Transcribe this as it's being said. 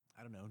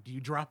do you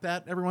drop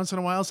that every once in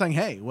a while, saying,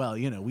 "Hey, well,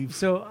 we've."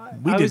 So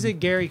I was at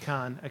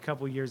GaryCon a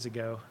couple years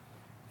ago,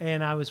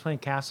 and I was playing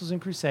Castles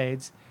and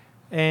Crusades,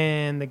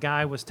 and the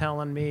guy was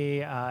telling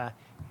me, I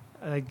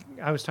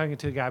was talking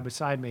to a guy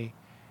beside me,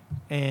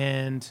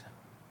 and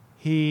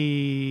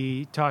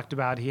he talked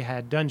about he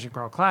had Dungeon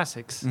Crawl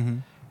Classics,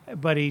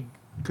 but he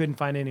couldn't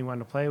find anyone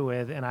to play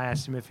with, and I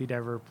asked him if he'd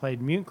ever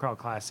played Mutant Crawl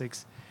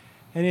Classics,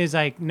 and he was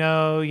like,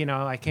 "No,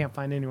 I can't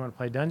find anyone to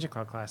play Dungeon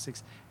Crawl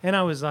Classics," and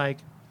I was like,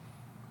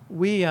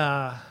 we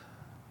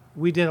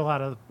did a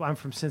lot of, I'm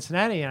from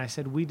Cincinnati, and I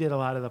said, we did a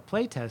lot of the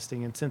play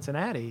testing in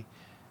Cincinnati,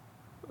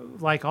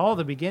 like all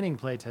the beginning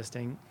play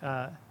testing.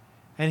 And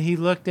he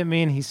looked at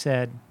me and he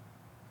said,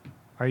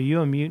 "Are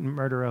you a mutant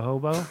murderer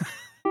hobo?"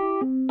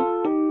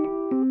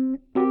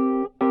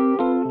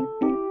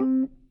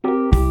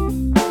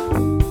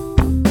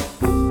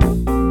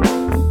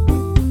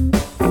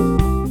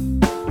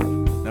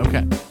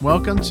 Okay.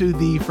 Welcome to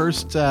the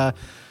first,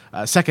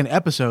 second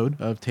episode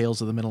of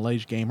Tales of the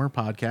Middle-Aged Gamer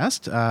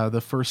podcast,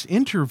 the first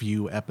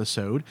interview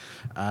episode.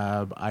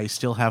 I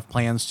still have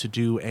plans to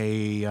do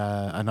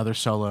another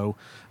solo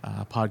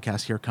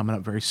podcast here coming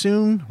up very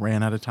soon.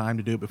 Ran out of time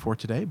to do it before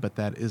today, but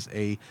that is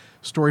a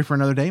story for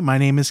another day. My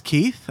name is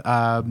Keith,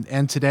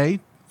 and today,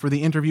 for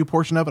the interview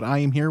portion of it, I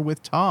am here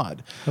with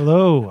Todd.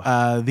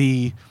 Hello.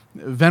 The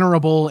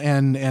venerable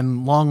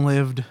and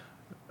long-lived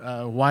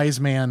wise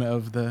man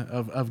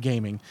of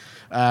gaming.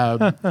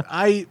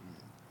 I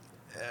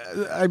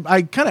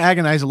kind of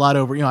agonize a lot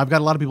over, I've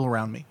got a lot of people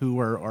around me who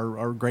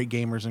are great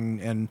gamers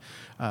and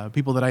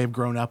people that I have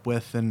grown up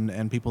with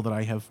and people that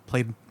I have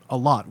played a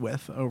lot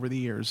with over the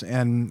years.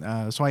 And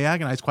so I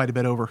agonize quite a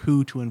bit over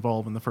who to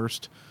involve in the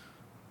first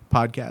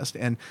podcast.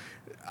 And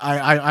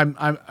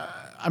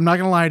I'm not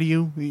going to lie to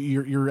you.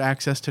 Your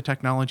access to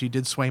technology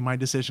did sway my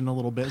decision a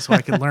little bit so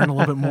I could learn a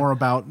little bit more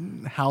about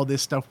how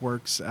this stuff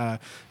works.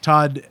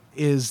 Todd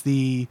is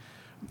the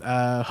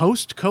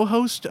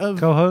co-host of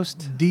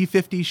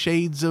D50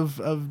 Shades of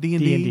D&D.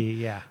 D&D,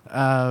 yeah.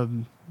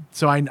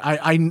 So I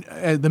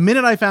the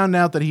minute I found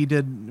out that he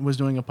was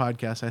doing a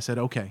podcast, I said,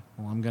 okay,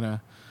 well, I'm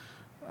gonna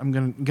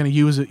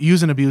use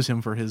and abuse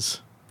him for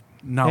his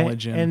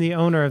knowledge and the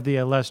owner of the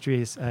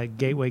illustrious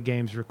Gateway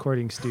Games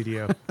recording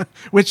studio,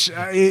 which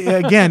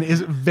again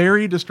is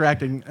very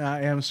distracting.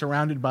 I am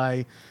surrounded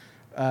by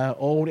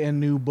old and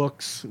new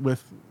books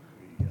with.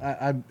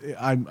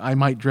 I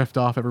might drift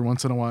off every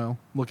once in a while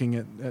looking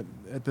at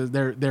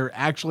there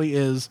actually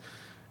is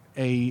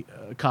a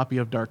copy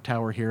of Dark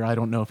Tower here. I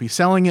don't know if he's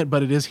selling it,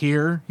 but it is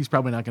here. He's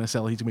probably not going to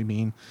sell it. He's going to be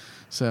mean.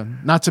 So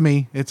not to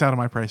me. It's out of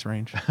my price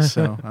range.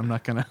 So I'm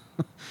not going to.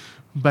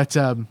 But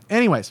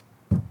anyways,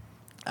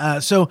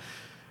 so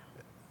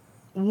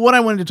what I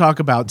wanted to talk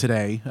about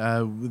today,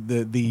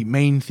 the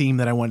main theme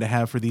that I wanted to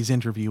have for these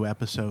interview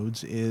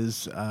episodes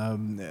is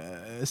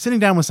sitting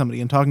down with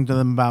somebody and talking to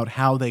them about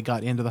how they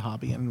got into the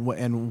hobby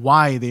and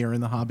why they are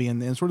in the hobby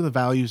and sort of the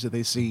values that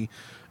they see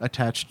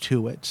attached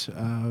to it.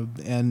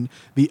 And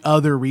the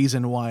other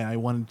reason why I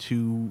wanted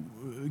to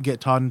get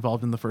Todd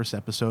involved in the first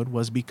episode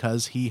was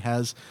because he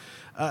has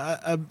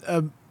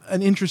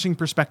an interesting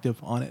perspective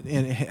on it,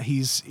 and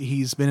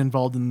he's been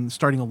involved in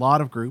starting a lot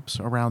of groups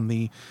around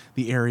the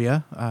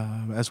area,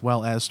 as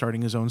well as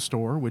starting his own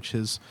store, which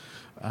has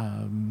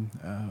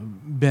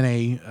been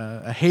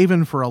a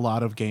haven for a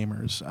lot of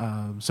gamers.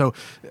 So,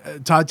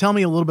 Todd, tell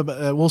me a little bit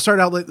about. We'll start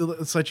out.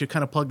 Let's let you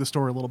kind of plug the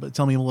store a little bit.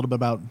 Tell me a little bit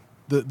about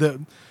the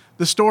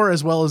store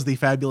as well as the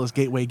fabulous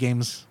Gateway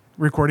Games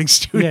recording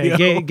studio.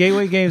 Yeah,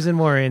 Gateway Games and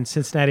more in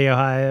Cincinnati,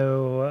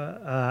 Ohio.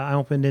 I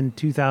opened in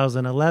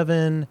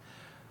 2011.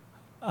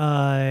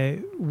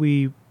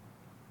 We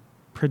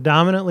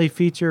predominantly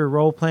feature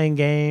role-playing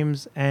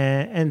games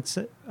and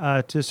to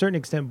a certain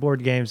extent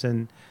board games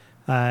and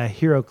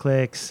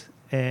HeroClix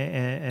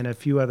and a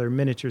few other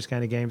miniatures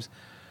kind of games.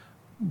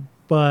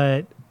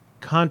 But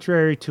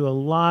contrary to a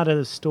lot of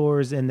the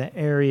stores in the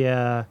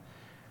area,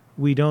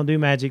 we don't do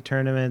Magic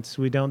tournaments.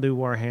 We don't do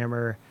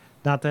Warhammer.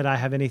 Not that I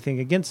have anything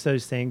against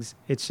those things.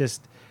 It's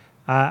just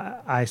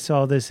I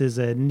saw this as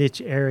a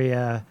niche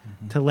area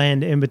to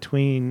land in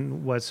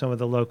between what some of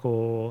the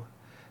local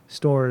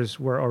stores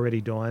were already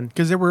doing.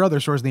 Because there were other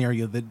stores in the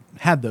area that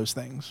had those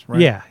things,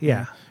 right?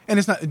 Yeah. And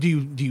it's not. Do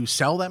you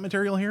sell that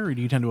material here, or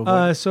do you tend to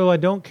avoid it? So I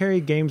don't carry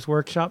Games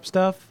Workshop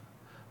stuff,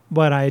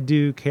 but I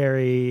do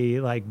carry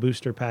like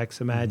booster packs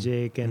of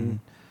Magic, and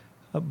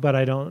but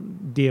I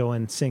don't deal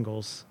in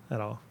singles at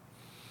all.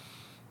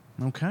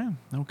 Okay.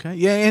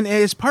 Yeah, and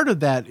as part of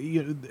that,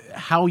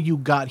 how you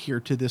got here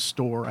to this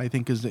store, I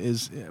think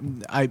is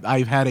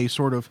I've had a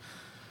sort of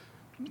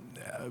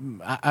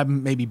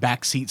maybe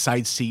backseat,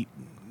 side seat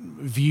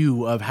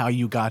view of how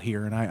you got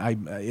here,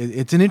 and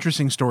it's an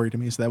interesting story to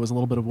me. So that was a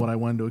little bit of what I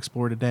wanted to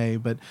explore today.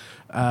 But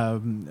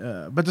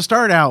to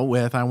start out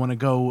with, I want to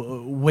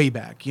go way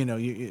back.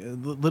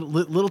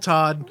 Little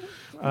Todd.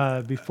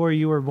 Before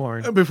you were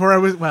born. Before I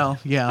was, well,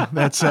 yeah,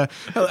 that's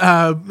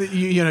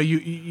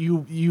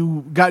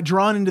you got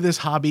drawn into this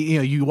hobby.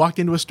 You walked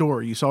into a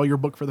store, you saw your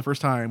book for the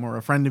first time, or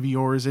a friend of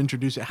yours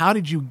introduced it. How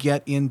did you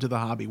get into the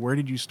hobby? Where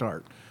did you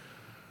start?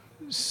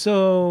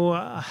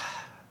 So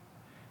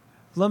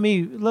let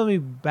me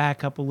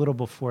back up a little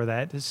before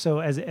that. So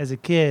as a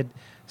kid,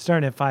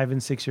 starting at 5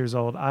 and 6 years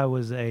old, I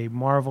was a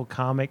Marvel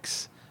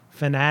Comics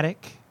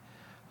fanatic,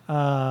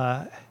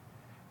 and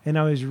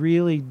I was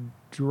really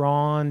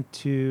drawn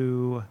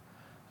to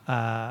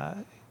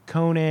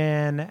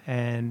Conan,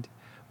 and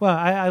well,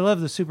 I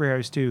love the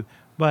superheroes too.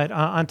 But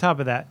on top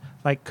of that,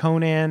 like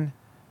Conan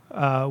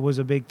was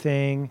a big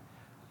thing,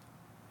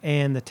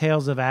 and the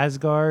Tales of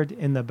Asgard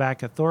in the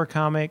back of Thor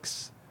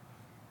comics.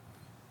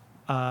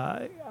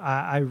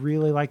 I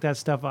really like that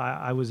stuff.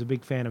 I was a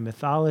big fan of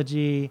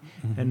mythology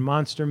and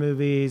monster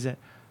movies,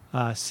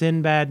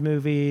 Sinbad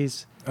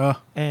movies.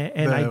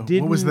 And I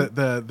didn't. What was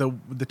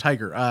the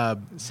tiger?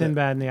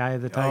 Sinbad and the Eye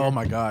of the Tiger. Oh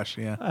my gosh,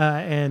 yeah.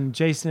 And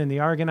Jason and the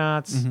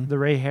Argonauts, the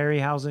Ray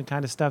Harryhausen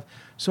kind of stuff.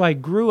 So I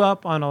grew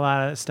up on a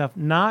lot of stuff,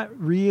 not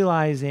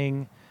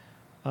realizing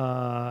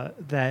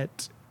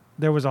that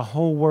there was a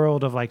whole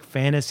world of like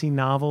fantasy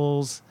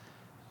novels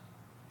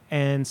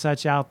and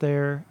such out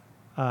there.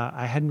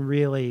 I hadn't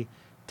really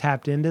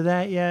tapped into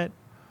that yet.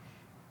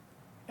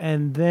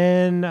 And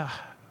then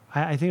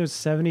I think it was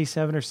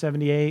 77 or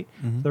 78,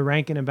 the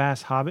Rankin and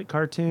Bass Hobbit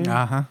cartoon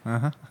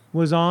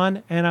was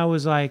on. And I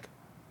was like,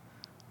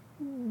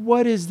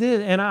 what is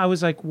this? And I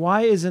was like,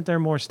 why isn't there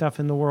more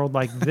stuff in the world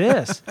like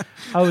this?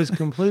 I was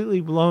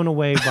completely blown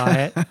away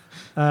by it.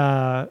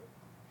 I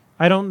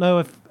don't know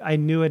if I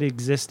knew it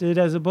existed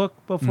as a book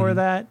before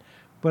that,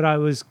 but I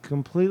was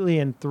completely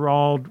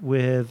enthralled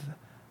with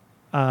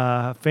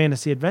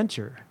fantasy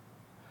adventure.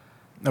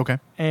 Okay.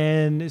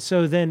 And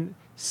so then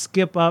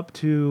skip up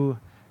to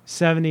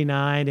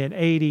 79 and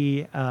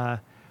 80,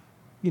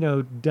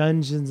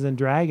 Dungeons and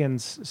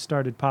Dragons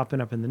started popping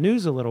up in the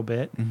news a little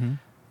bit.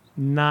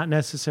 Not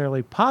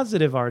necessarily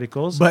positive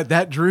articles. But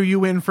that drew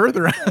you in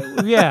further.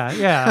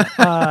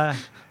 Yeah.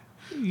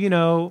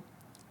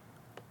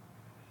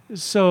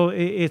 So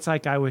it's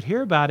like I would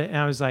hear about it, and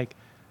I was like,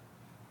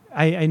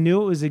 I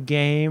knew it was a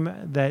game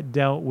that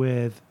dealt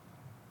with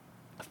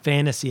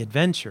fantasy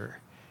adventure.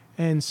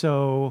 And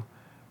so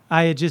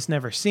I had just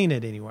never seen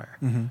it anywhere.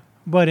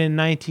 But in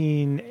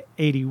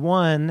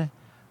 1981,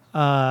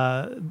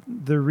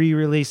 the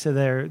re-release of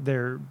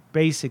their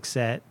basic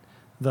set,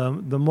 the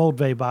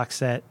Moldvay box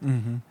set,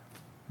 The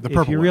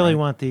purple if you one, really right?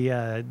 want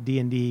the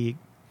D&D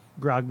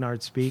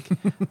grognard speak,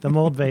 the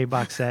Moldvay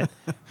box set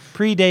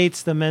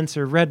predates the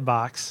Menser Red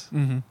box,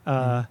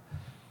 but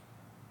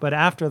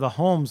after the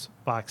Holmes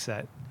box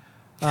set.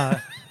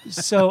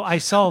 So I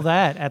saw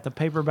that at the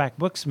Paperback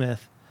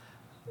Booksmith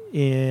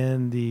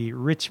in the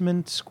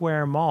Richmond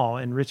Square Mall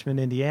in Richmond,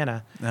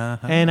 Indiana.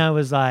 And I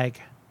was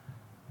like,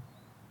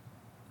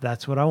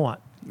 that's what I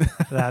want.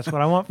 That's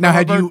what I want for Now,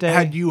 my birthday.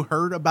 had you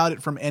heard about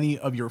it from any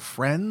of your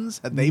friends?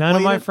 Had they None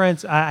of played my it?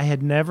 friends. I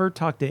had never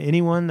talked to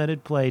anyone that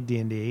had played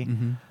D&D.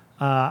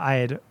 I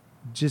had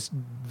just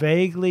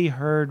vaguely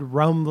heard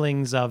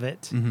rumblings of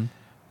it,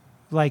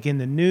 like in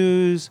the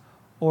news,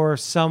 or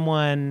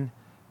someone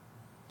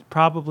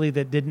probably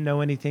that didn't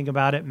know anything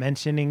about it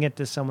mentioning it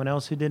to someone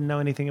else who didn't know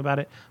anything about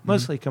it.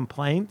 Mostly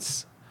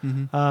complaints.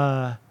 And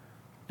I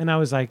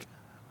was like,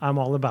 I'm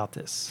all about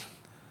this.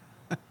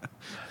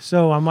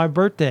 So on my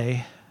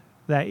birthday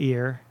that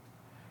year,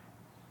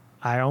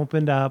 I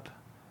opened up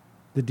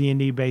the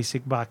D&D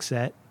basic box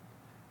set.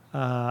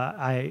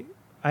 I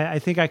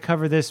think I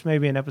covered this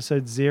maybe in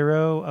episode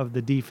 0 of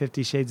the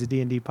D50 Shades of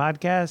D&D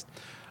podcast.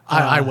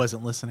 I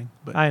wasn't listening.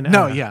 But I know.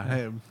 No,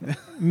 yeah.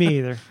 Me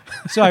either.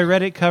 So I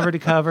read it cover to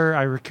cover.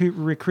 I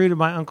recruited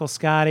my Uncle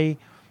Scotty.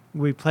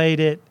 We played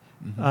it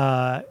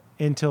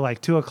until like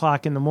 2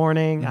 o'clock in the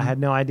morning. I had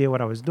no idea what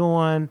I was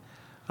doing.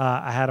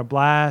 I had a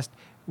blast.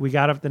 We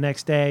got up the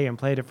next day and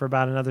played it for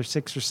about another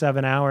 6 or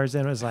 7 hours.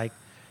 And it was like,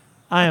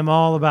 I am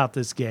all about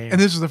this game. And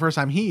this was the first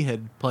time he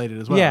had played it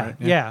as well, right?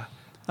 Yeah.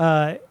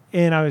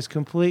 And I was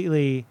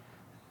completely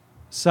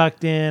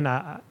sucked in.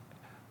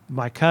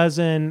 My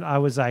cousin, I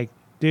was like,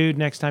 dude,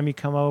 next time you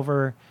come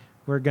over,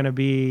 we're going to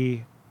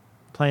be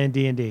playing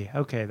D&D.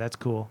 Okay, that's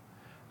cool.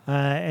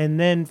 And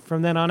then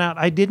from then on out,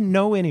 I didn't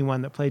know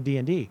anyone that played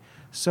D&D.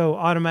 So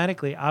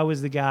automatically, I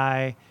was the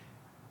guy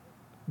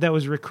that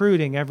was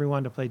recruiting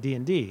everyone to play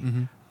D&D.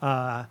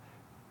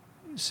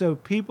 So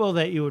people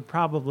that you would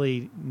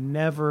probably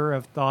never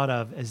have thought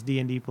of as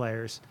D&D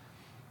players,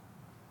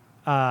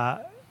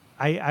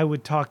 I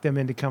would talk them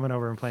into coming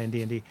over and playing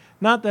D&D.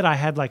 Not that I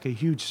had like a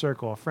huge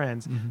circle of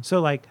friends. So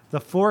like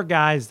the 4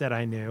 guys that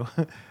I knew,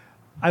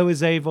 I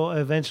was able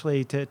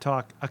eventually to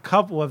talk a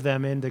couple of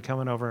them into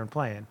coming over and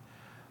playing.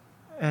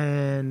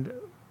 And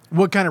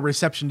What kind of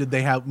reception did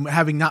they have?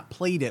 Having not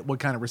played it, what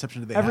kind of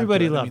reception did they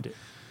everybody have? loved it.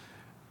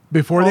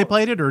 Before they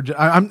played it? Or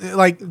I'm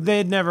like... They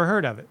had never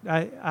heard of it.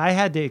 I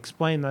had to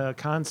explain the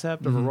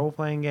concept of a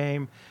role-playing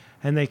game,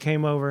 and they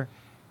came over.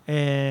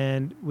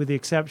 And with the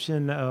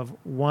exception of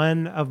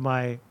one of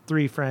my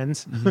 3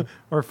 friends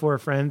or 4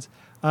 friends,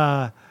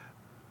 they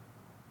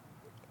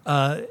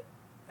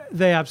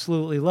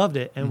absolutely loved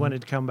it and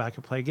wanted to come back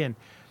and play again.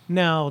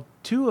 Now,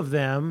 2 of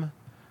them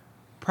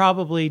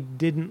probably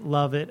didn't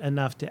love it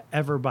enough to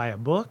ever buy a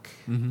book.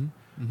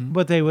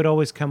 but they would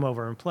always come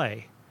over and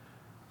play.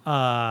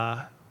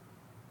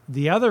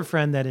 The other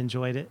friend that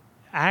enjoyed it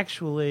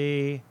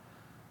actually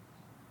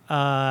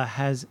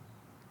has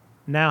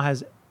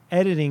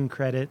editing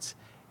credits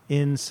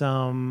in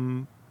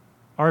some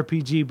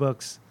RPG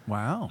books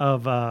Wow.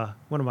 of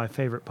one of my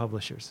favorite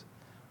publishers,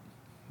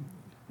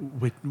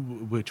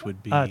 Which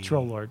would be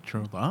Troll Lord.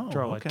 Troll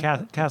Lord.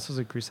 Okay. Castles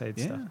and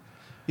Crusades Yeah. stuff.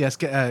 Yes,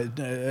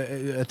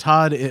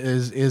 Todd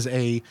is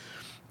a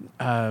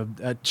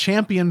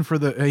champion for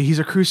the. He's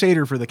a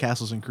crusader for the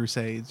Castles and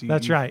Crusades.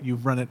 That's right.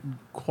 You've run it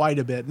quite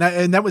a bit,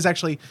 and that was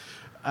actually.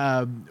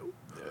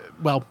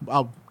 Well,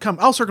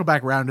 I'll circle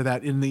back around to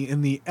that in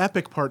the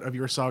epic part of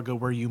your saga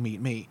where you meet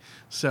me.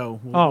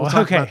 So we'll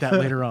talk okay. about that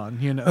later on.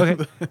 You know,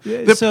 Okay.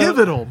 the So-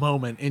 pivotal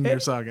moment in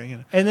your saga. You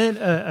know, And then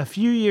a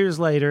few years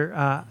later,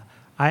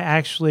 I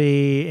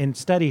actually, in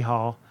study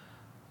hall,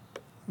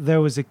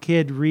 there was a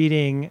kid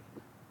reading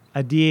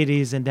a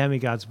Deities and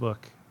Demigods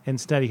book in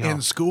study hall.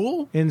 in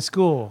school. In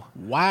school.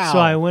 Wow. So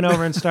I went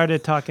over and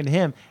started talking to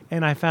him,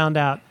 and I found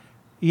out,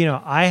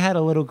 I had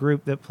a little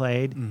group that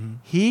played. Mm-hmm.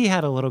 He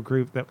had a little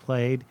group that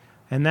played,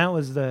 and that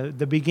was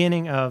the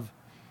beginning of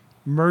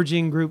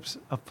merging groups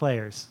of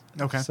players.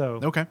 Okay.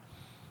 So okay,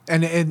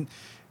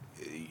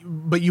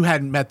 but you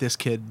hadn't met this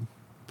kid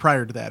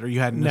prior to that, or you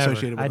hadn't never.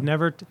 associated with I'd him.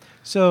 never.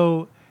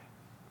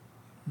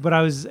 But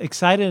I was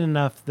excited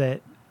enough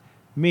that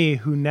me,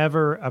 who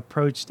never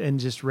approached and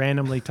just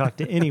randomly talked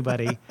to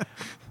anybody,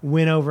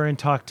 went over and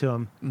talked to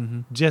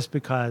him just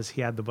because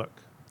he had the book.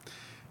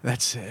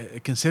 That's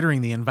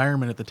considering the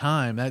environment at the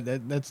time.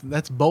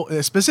 That's bold.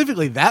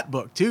 Specifically that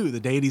book too, the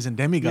Deities and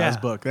Demigods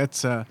Yeah. book.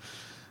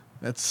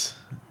 That's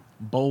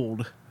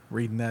bold.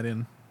 Reading that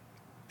in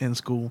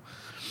school.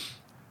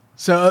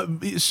 So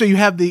you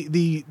have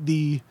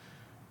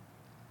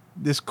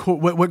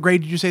what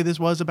grade did you say this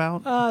was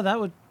about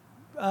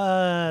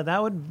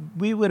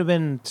We would have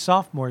been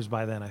sophomores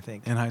by then, I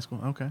think. in high school?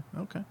 Okay.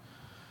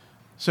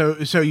 So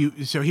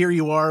here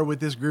you are with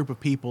this group of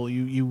people.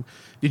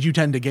 Did you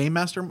tend to game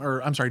master,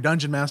 or I'm sorry,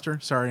 dungeon master?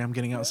 Sorry, I'm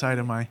getting outside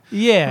of my.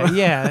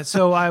 Yeah.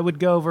 So I would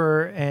go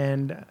over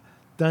and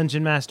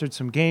dungeon mastered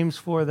some games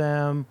for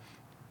them.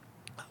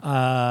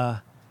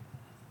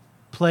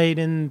 Played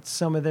in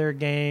some of their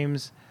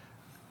games.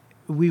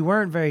 We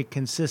weren't very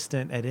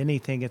consistent at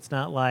anything. It's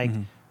not like,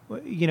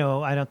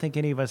 I don't think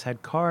any of us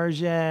had cars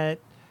yet.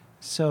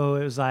 So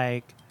it was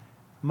like,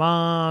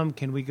 Mom,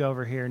 can we go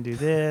over here and do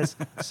this?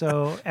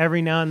 So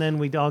every now and then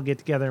we'd all get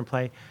together and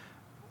play.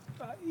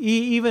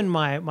 Even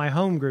my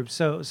home group.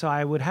 So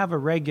I would have a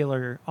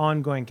regular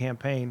ongoing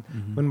campaign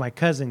when my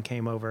cousin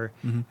came over,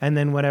 and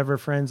then whatever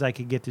friends I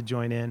could get to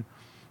join in.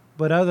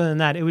 But other than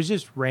that, it was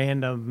just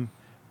random,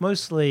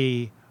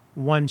 mostly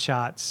one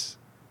shots.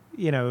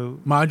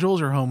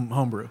 Modules or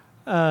homebrew?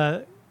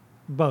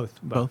 Both.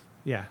 Both?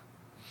 Yeah.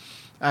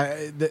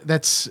 I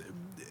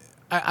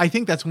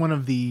think that's one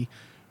of the.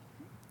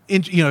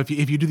 If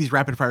you do these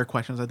rapid fire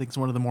questions, I think it's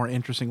one of the more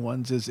interesting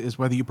ones is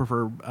whether you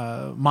prefer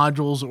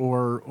modules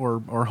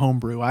or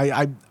homebrew.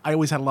 I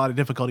always had a lot of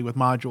difficulty with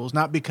modules,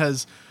 not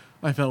because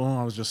I felt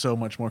I was just so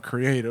much more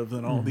creative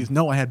than all these.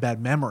 No, I had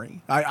bad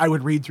memory. I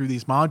would read through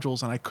these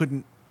modules and I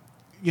couldn't,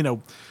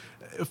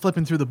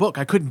 flipping through the book,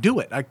 I couldn't do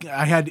it.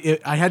 I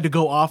had to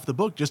go off the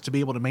book just to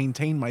be able to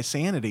maintain my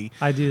sanity.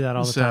 I do that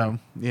all the time.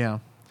 Yeah.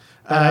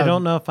 But I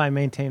don't know if I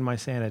maintain my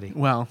sanity.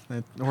 Well,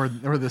 or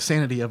the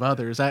sanity of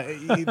others.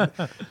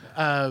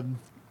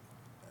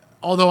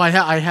 Although I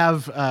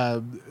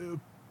have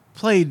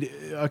played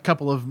a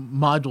couple of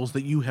modules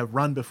that you have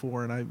run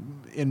before,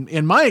 and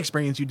in my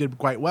experience, you did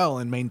quite well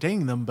in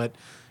maintaining them. But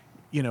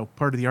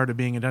part of the art of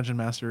being a dungeon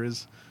master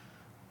is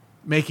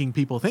making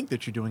people think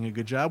that you're doing a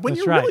good job when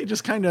That's you're right. really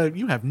just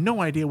you have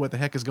no idea what the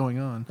heck is going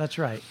on. That's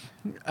right.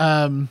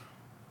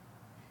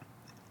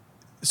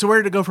 So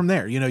where did it go from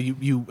there?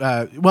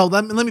 Well,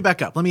 let me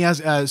back up. Let me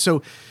ask.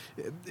 So,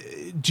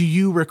 do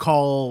you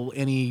recall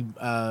any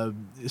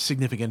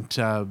significant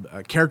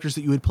characters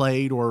that you had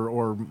played,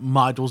 or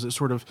modules that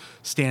sort of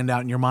stand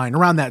out in your mind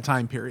around that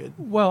time period?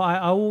 Well, I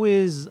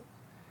always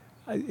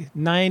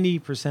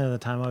 90% of the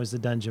time I was the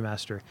dungeon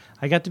master.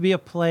 I got to be a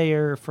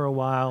player for a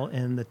while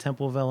in the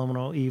Temple of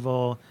Elemental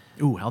Evil.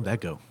 Ooh, how'd that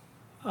go?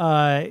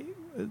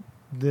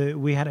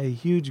 We had a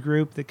huge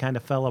group that kind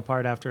of fell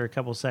apart after a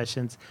couple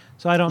sessions.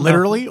 So I don't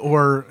Literally,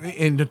 or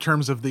in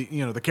terms of the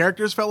the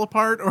characters fell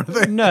apart, or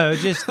No,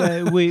 just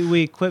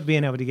we quit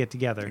being able to get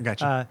together.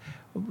 Gotcha.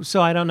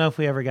 So I don't know if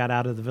we ever got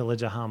out of the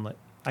village of Hamlet.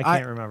 I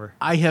can't remember.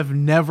 I have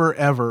never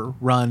ever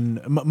run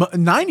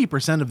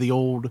 90% of the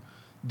old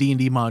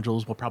D&D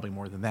modules. Well, probably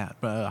more than that,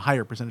 but a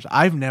higher percentage.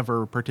 I've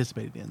never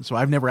participated in, so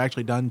I've never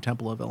actually done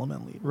Temple of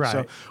Elemental Evil. Right.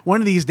 So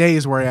one of these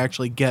days where I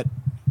actually get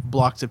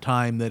blocks of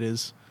time that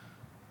is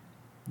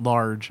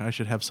large, I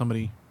should have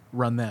somebody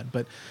run that.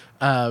 But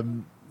but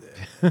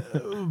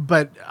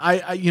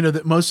I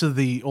that most of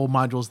the old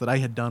modules that I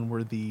had done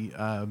were the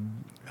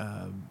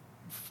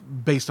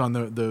based on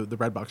the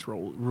Redbox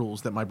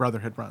rules that my brother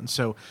had run.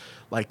 So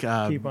like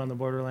Keep on the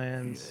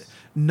Borderlands.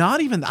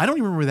 not even, I don't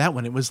even remember that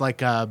one. It was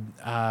like not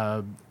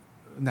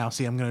now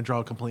see, I'm going to draw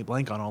a complete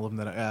blank on all of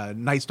them. That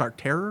Night's Dark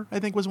Terror, I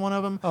think, was one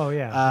of them. Oh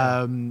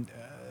yeah.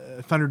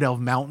 Thunderdelve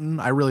Mountain,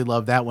 I really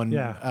loved that one.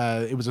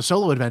 Yeah. It was a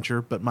solo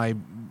adventure, but my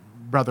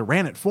brother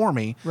ran it for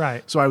me.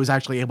 Right. So I was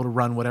actually able to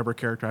run whatever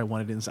character I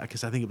wanted inside,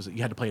 because I think it was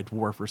you had to play a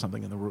dwarf or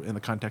something in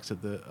the context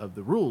of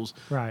the rules.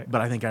 Right.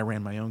 But I think I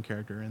ran my own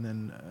character, and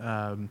then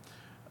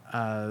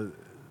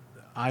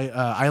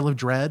Isle of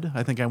Dread.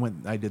 I think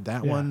I did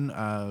that Yeah. one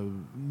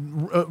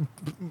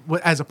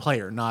as a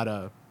player, not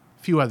a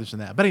few others than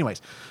that. But anyways,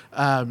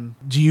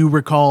 do you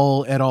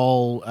recall at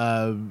all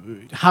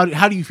how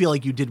do you feel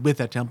like you did with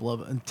that Temple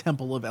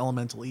of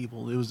Elemental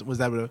Evil? Was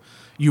that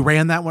you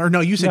ran that one, or no?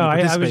 You said No, you I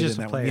participated was just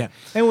in a that player. one.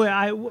 Yeah.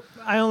 Anyway,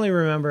 I only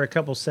remember a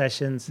couple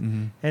sessions,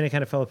 and it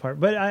kind of fell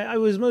apart. But I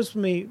was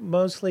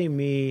mostly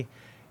me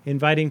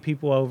inviting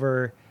people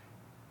over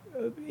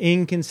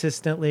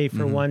inconsistently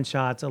for one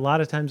shots. A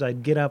lot of times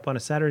I'd get up on a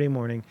Saturday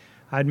morning,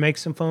 I'd make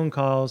some phone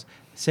calls,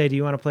 say, "Do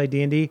you want to play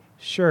D&D?"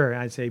 Sure.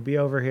 I'd say, "Be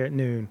over here at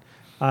noon."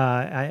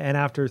 And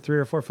after 3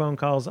 or 4 phone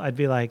calls, I'd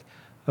be like,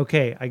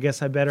 okay, I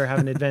guess I better have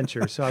an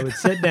adventure. So I would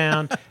sit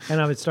down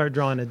and I would start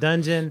drawing a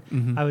dungeon.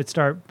 I would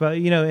start, but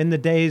in the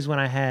days when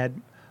I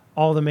had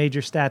all the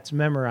major stats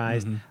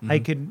memorized, I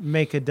could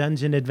make a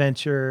dungeon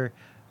adventure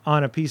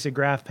on a piece of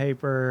graph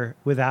paper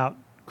without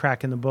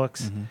cracking the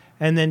books,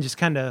 and then just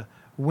kind of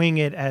wing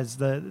it as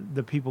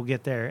the people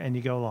get there and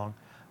you go along.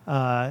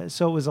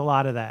 So it was a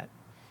lot of that.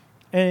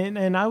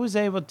 And I was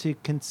able to,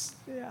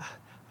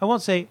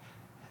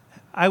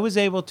 I was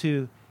able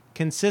to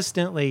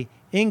consistently,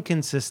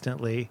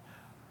 inconsistently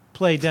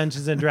play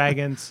Dungeons and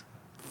Dragons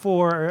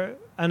for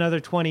another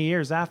 20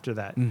 years after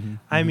that.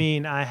 I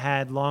mean, I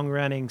had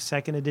long-running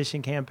second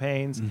edition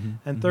campaigns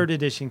and third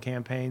edition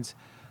campaigns,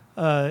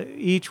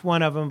 each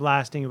one of them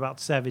lasting about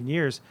 7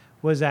 years.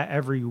 Was that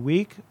every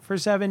week for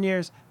 7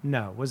 years?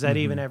 No. Was that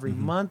even every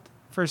month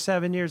for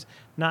 7 years?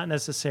 Not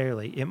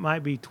necessarily. It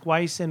might be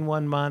twice in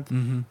 1 month.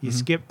 You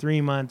skip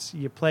 3 months,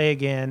 you play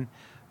again.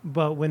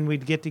 But when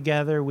we'd get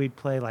together, we'd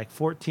play like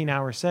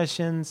 14-hour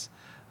sessions.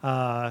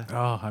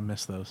 I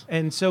miss those.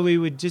 And so we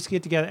would just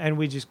get together and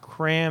we just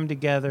cram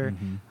together.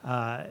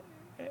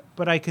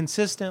 But I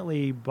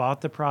consistently bought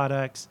the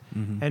products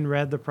and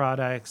read the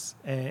products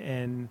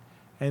and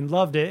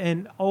loved it.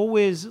 And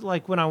always,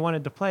 like when I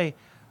wanted to play,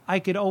 I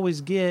could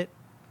always get,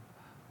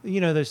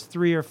 there's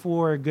 3 or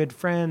 4 good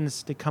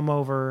friends to come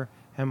over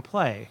and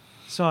play.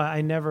 So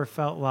I never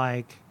felt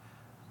like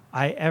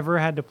I ever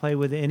had to play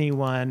with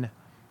anyone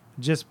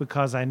just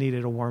because I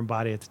needed a warm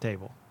body at the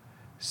table.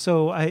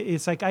 So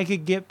it's like I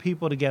could get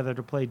people together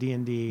to play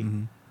D&D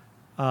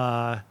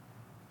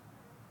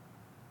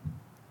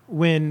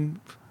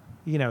when,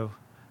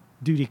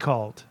 duty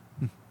called.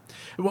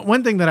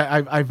 One thing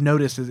that I've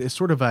noticed is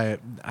sort of I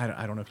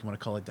don't know if you want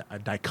to call it a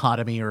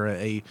dichotomy or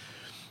a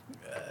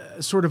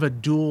sort of a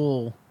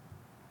dual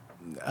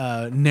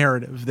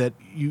narrative that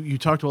you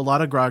talk to a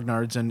lot of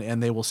grognards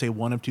and they will say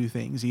one of two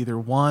things. Either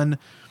one,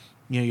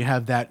 you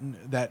have that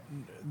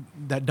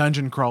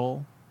dungeon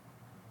crawl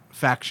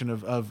faction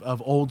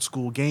of old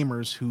school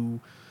gamers who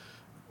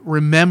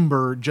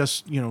remember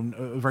just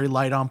very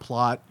light on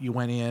plot. You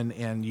went in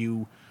and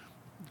you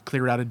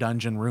cleared out a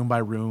dungeon room by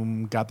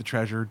room, got the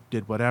treasure,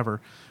 did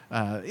whatever.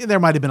 There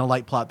might have been a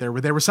light plot there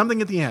where there was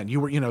something at the end. You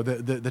were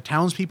the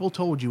townspeople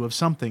told you of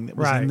something that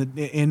was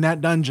in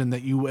that dungeon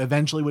that you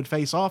eventually would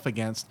face off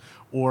against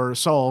or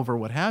solve or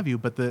what have you.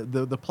 But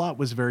the plot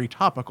was very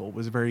topical. It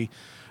was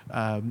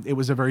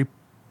a very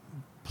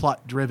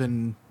plot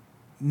driven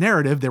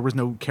narrative. There was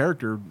no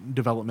character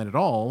development at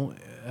all,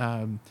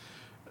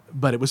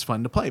 but it was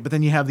fun to play. But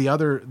then you have the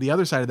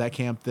other side of that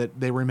camp that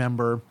they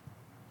remember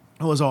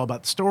it was all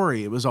about the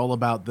story. It was all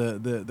about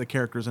the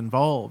characters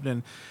involved,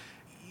 and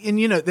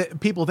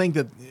people think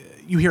that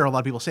you hear a lot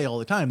of people say all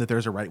the time that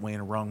there's a right way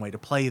and a wrong way to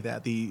play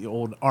that. The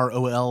old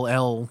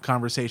ROLL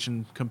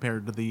conversation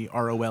compared to the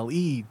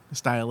ROLE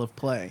style of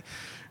play,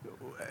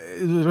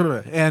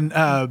 and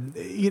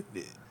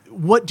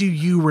what do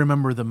you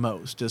remember the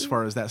most as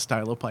far as that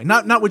style of play?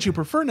 Not what you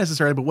prefer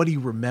necessarily, but what do you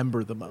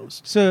remember the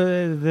most?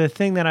 So the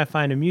thing that I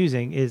find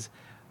amusing is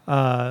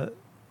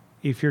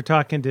if you're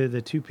talking to the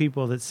two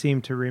people that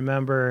seem to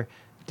remember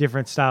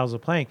different styles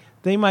of playing,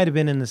 they might have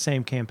been in the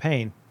same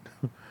campaign.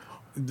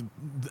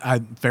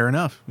 Fair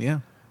enough,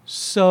 yeah.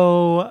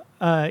 So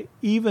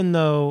even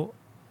though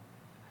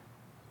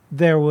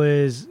there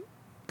was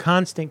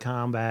constant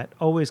combat,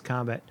 always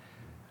combat,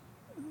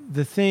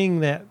 the thing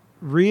that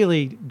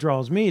really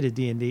draws me to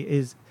D&D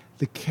is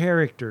the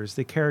characters,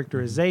 the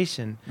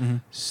characterization.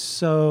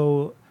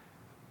 So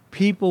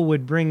people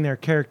would bring their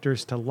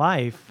characters to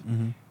life,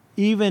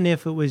 even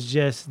if it was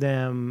just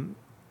them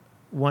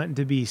wanting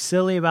to be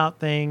silly about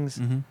things.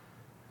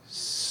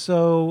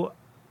 So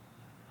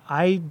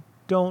I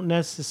don't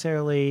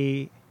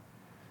necessarily,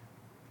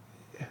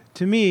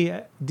 to me,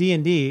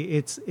 D&D,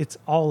 it's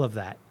all of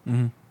that.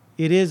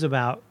 It is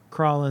about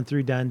crawling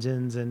through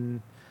dungeons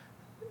and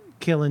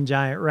killing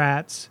giant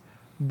rats,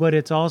 but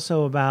it's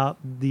also about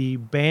the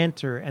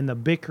banter and the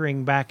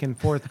bickering back and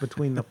forth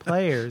between the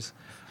players.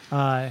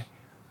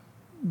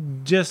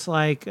 just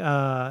like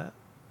the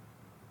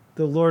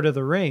Lord of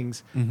the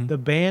Rings, the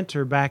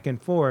banter back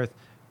and forth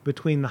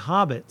between the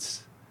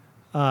hobbits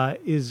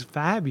is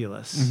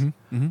fabulous.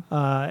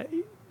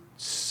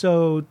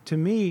 So to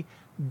me,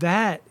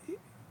 that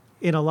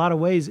in a lot of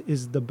ways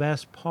is the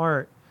best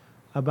part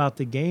about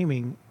the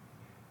gaming.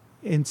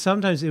 And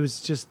sometimes it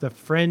was just the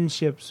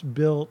friendships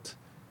built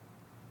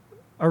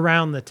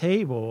around the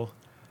table,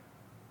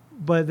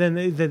 but then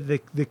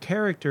the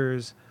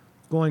characters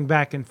going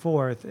back and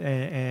forth,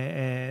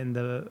 and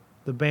the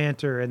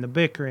banter and the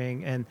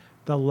bickering and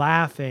the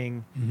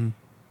laughing.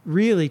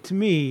 Really, to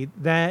me,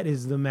 that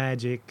is the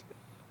magic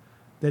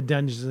that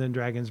Dungeons and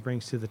Dragons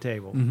brings to the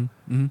table.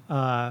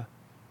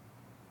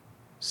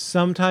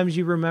 Sometimes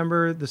you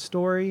remember the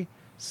story,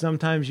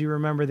 sometimes you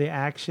remember the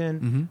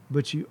action,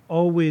 but you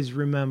always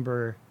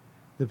remember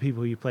the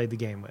people you played the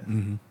game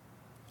with.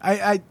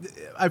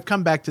 I've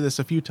come back to this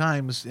a few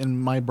times in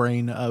my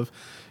brain of,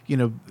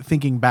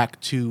 thinking back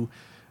to,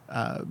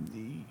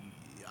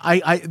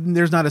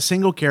 there's not a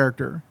single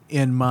character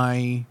in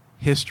my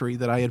history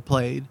that I had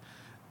played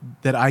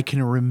that I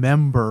can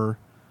remember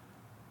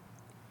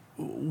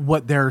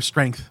what their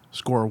strength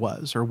score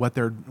was, or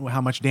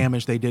how much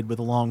damage they did with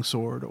a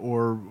longsword,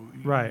 or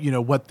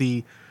what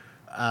the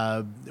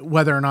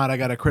whether or not I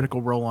got a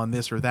critical roll on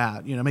this or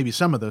that. Maybe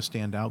some of those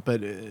stand out,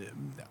 but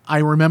I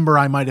remember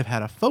I might have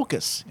had a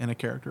focus in a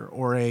character,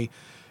 or I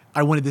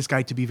wanted this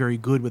guy to be very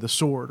good with a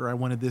sword, or I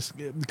wanted this,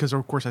 because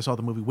of course I saw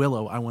the movie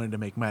Willow, I wanted to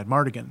make Mad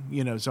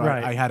Mardigan, so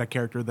I had a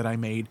character that I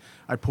made.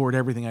 I poured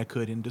everything I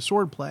could into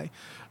swordplay.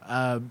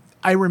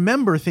 I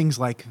remember things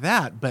like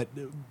that, but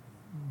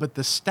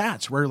the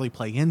stats rarely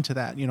play into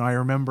that. I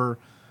remember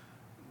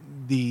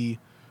the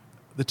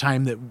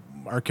time that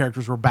our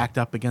characters were backed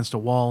up against a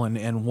wall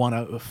and won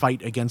a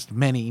fight against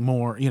many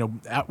more.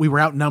 We were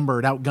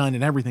outnumbered, outgunned,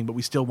 and everything, but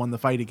we still won the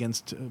fight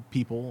against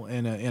people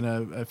in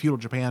a feudal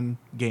Japan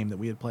game that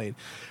we had played.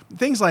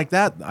 Things like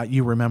that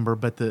you remember,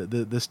 but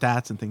the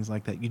stats and things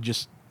like that, you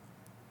just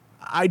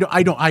I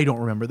don't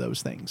remember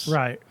those things.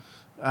 Right.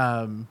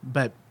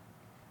 But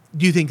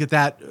do you think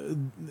that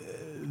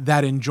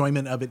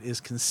enjoyment of it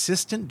is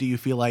consistent? Do you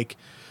feel like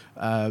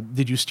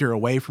did you steer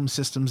away from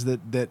systems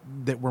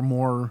that were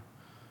more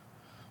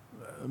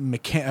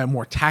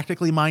more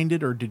tactically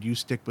minded, or did you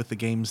stick with the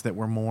games that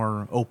were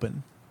more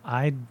open?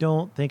 I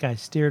don't think I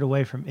steered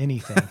away from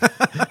anything.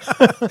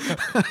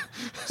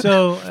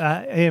 So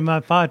in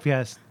my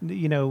podcast,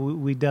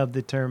 we dubbed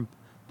the term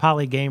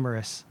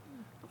polygamorous.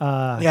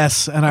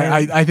 Yes, and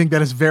I think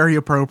that is very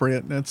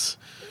appropriate. That's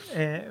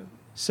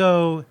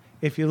so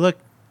if you look,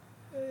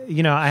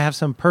 I have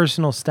some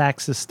personal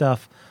stacks of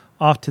stuff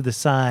off to the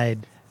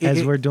side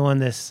as we're doing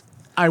this.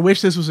 I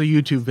wish this was a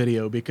YouTube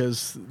video,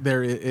 because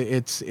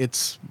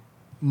it's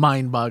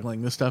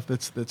mind-boggling. The stuff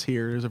that's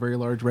here. There's a very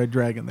large red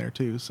dragon there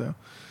too. So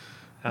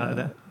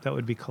that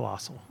would be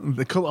colossal.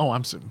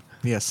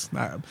 Yes.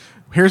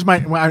 Here's my.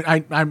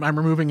 I'm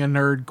removing a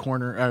nerd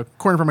corner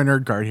from my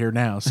nerd card here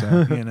now.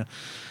 So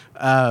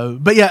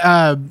but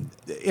yeah,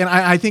 and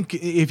I think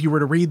if you were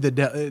to read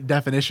the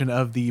definition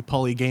of the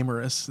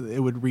polygamorous,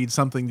 it would read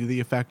something to the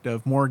effect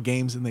of more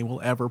games than they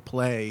will ever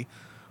play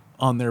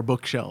on their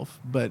bookshelf.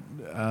 But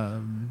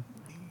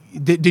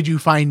did you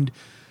find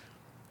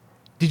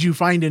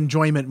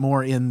enjoyment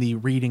more in the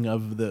reading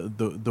of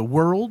the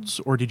worlds,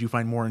 or did you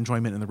find more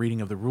enjoyment in the reading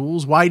of the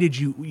rules? What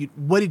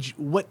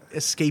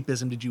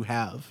escapism did you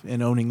have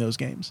in owning those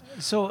games?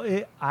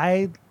 So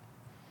I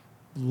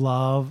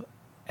love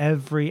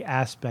every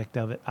aspect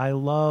of it. I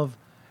love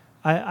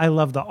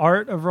the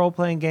art of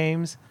role-playing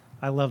games.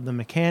 I love the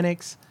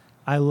mechanics.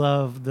 I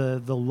love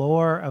the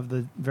lore of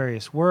the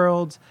various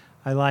worlds.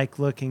 I like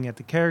looking at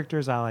the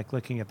characters. I like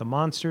looking at the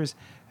monsters.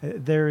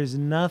 There is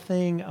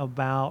nothing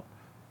about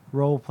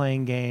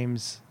role-playing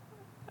games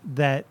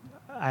that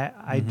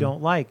I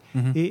don't like.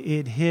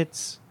 It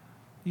hits,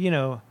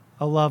 a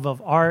love of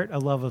art, a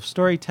love of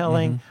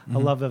storytelling, a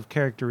love of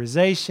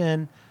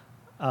characterization,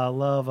 a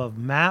love of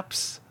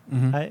maps.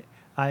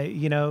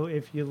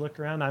 If you look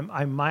around,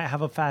 I might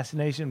have a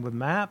fascination with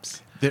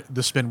maps.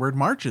 The Spinward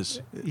Marches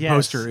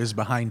poster is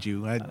behind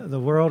you. The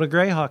World of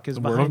Greyhawk is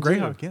behind you. The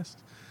World of Greyhawk,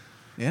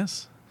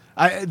 yes.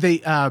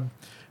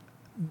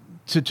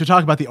 To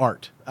talk about the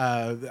art,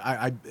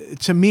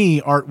 to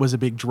me, art was a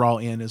big draw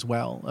in as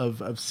well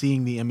of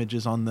seeing the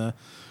images on the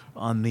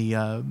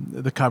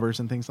covers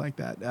and things like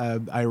that.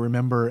 I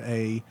remember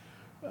an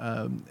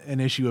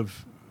issue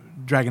of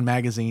Dragon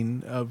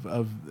Magazine of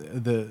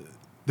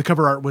the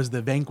cover art was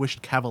the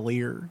Vanquished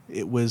Cavalier.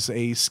 It was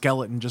a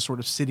skeleton just sort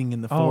of sitting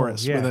in the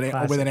forest with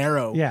an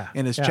arrow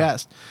in his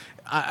chest.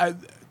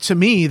 To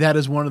me, that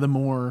is one of the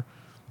more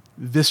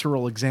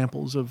visceral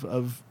examples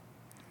of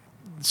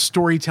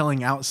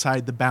storytelling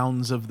outside the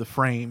bounds of the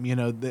frame.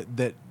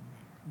 The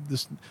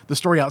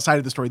story outside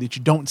of the story that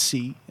you don't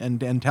see,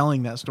 and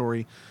telling that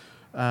story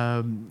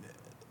in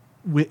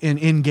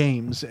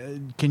games.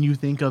 Can you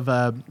think of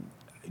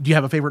do you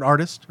have a favorite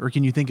artist, or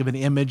can you think of an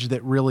image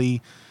that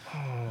really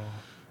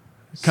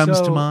comes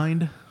to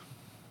mind?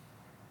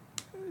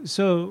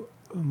 So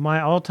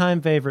my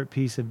all-time favorite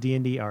piece of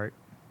D&D art,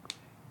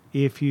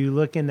 if you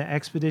look in the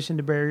Expedition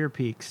to Barrier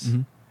Peaks,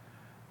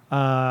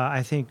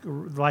 I think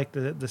like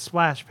the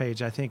splash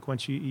page, I think when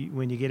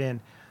you get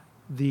in,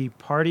 the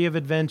party of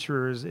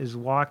adventurers is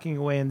walking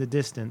away in the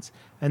distance,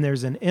 and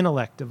there's an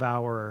intellect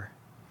devourer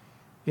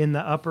in the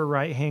upper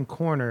right-hand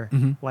corner,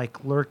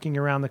 like lurking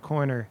around the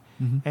corner.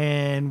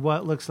 And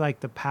what looks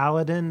like the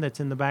paladin that's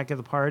in the back of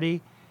the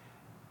party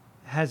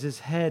has his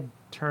head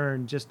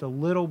turned just a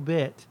little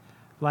bit,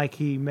 like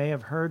he may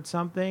have heard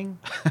something.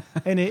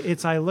 And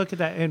it's I look at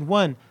that, and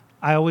one,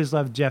 I always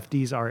loved Jeff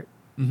D's art.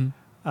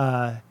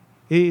 It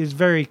is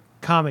very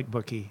comic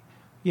booky.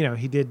 You know,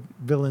 he did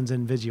villains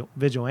and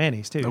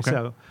vigilantes too. Okay.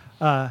 So,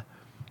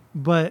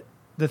 but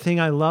the thing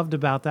I loved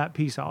about that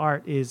piece of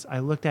art is I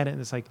looked at it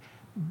and it's like,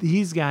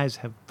 these guys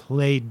have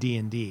played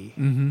D&D.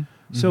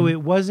 So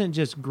it wasn't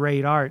just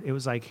great art. It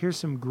was like, here's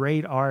some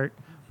great art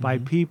by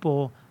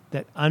people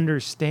that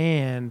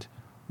understand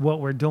what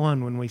we're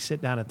doing when we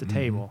sit down at the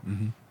table.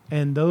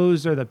 And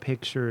those are the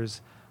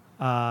pictures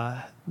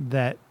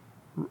that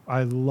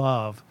I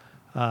love.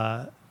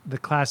 The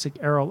classic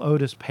Errol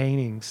Otis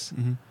paintings,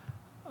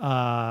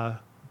 the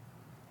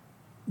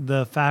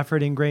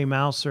Fafford and Gray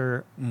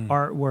Mouser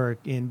artwork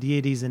in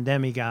Deities and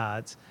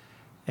Demigods,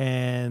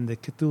 and the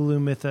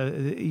Cthulhu myth,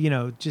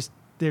 just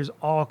there's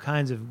all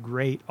kinds of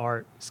great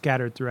art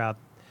scattered throughout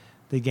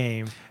the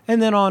game.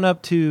 And then on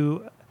up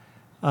to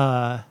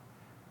the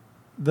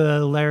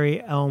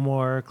Larry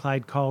Elmore,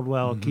 Clyde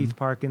Caldwell, Keith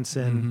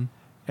Parkinson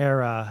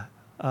era.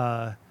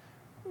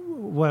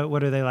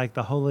 What are they like?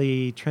 The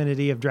Holy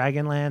Trinity of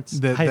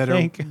Dragonlance, I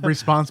think. Are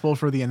responsible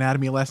for the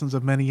anatomy lessons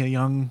of many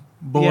young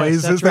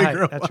boys yes, as they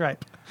grow That's up.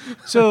 right.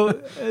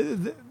 So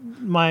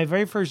my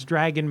very first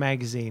Dragon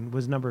magazine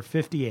was number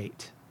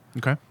 58.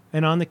 Okay.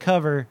 And on the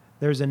cover,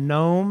 there's a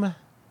gnome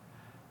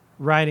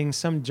riding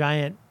some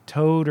giant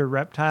toad or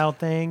reptile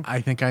thing. I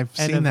think I've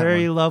and seen a that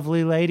very one.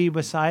 lovely lady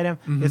beside him.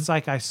 It's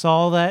like I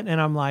saw that and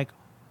I'm like,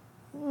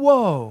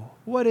 whoa,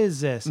 what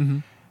is this?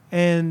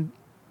 And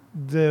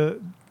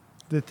the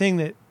thing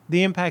that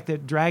the impact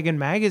that Dragon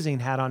magazine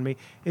had on me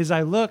is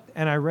I looked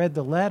and I read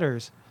the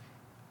letters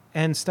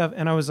and stuff,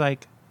 and I was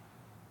like,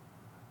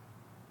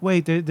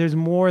 wait, there's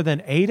more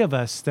than 8 of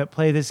us that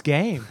play this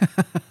game.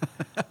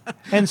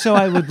 And so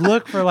I would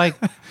look for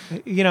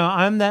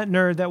I'm that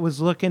nerd that was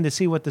looking to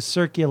see what the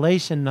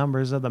circulation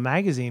numbers of the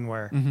magazine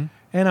were.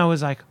 And I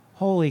was like,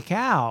 holy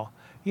cow,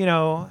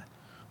 there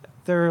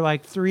are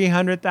like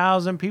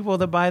 300,000 people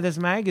that buy this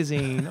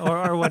magazine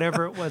or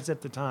whatever it was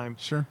at the time.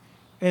 Sure.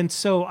 And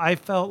so I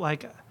felt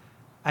like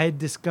I had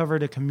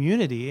discovered a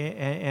community,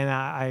 and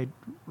I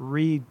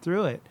read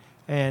through it.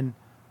 And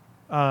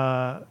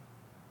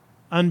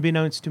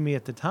unbeknownst to me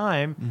at the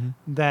time,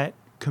 that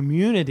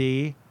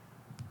community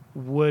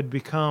would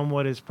become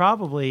what is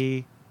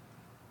probably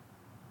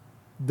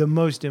the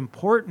most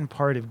important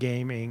part of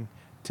gaming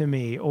to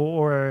me,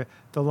 or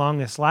the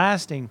longest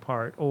lasting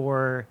part,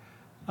 or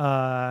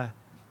the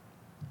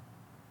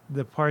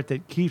part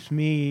that keeps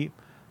me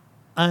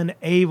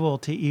unable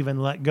to even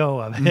let go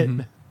of it.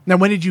 Now,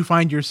 when did you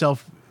find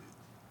yourself?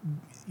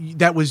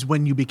 That was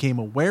when you became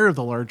aware of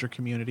the larger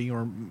community,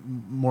 or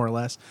more or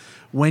less.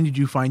 When did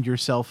you find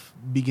yourself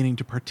beginning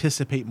to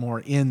participate more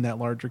in that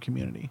larger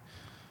community?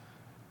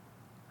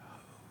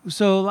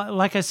 So,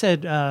 like I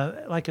said,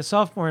 like a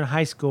sophomore in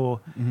high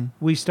school,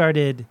 we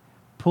started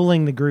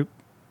pulling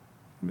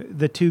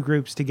the two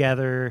groups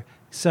together,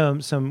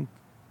 some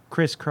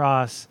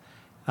crisscross,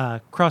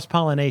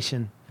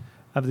 cross-pollination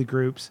of the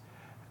groups.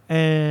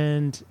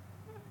 And,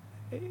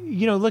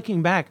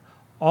 looking back,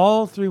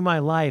 all through my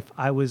life,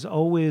 I was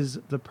always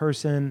the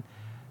person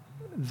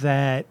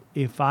that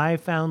if I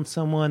found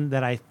someone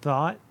that I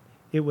thought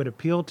it would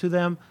appeal to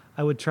them,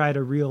 I would try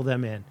to reel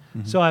them in.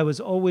 So I was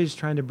always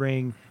trying to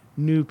bring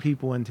new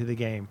people into the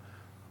game.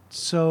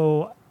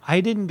 So I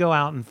didn't go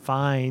out and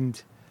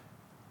find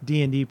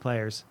D&D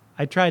players.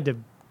 I tried to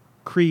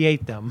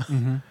create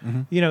them.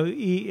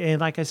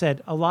 And like I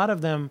said, a lot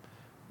of them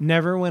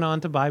never went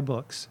on to buy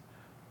books,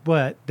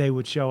 but they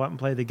would show up and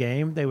play the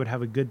game. They would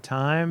have a good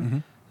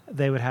time.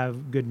 They would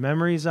have good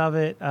memories of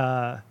it,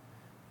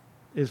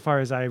 as far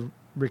as I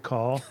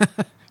recall.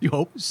 You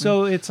hope.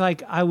 So it's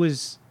like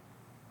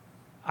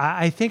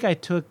I think I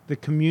took the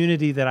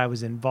community that I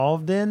was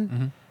involved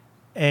in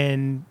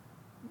and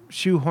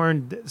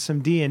shoehorned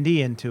some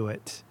D&D into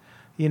it.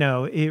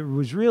 It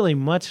was really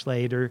much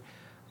later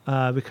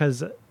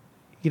because,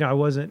 I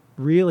wasn't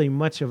really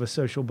much of a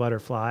social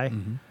butterfly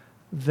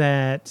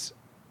that,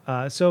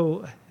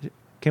 so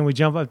can we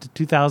jump up to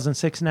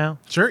 2006 now?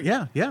 Sure.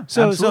 Yeah.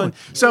 So absolutely.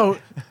 So,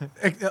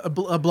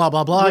 blah blah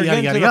blah. We're Yada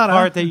getting yada to the yada.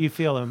 part that you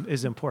feel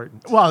is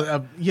important.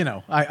 Well,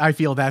 I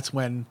feel that's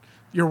when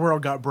your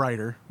world got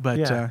brighter. But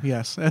Yeah.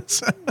 yes,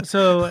 that's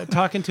So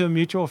talking to a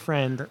mutual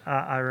friend,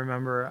 I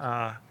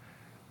remember,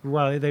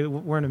 they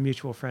weren't a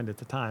mutual friend at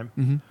the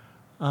time,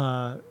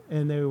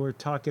 and they were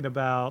talking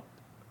about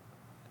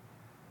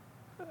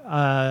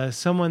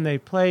someone they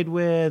played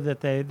with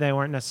that they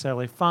weren't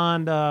necessarily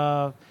fond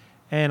of.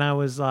 And I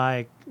was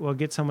like, well,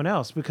 get someone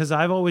else, because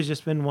I've always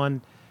just been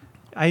one.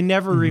 I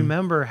never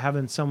remember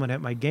having someone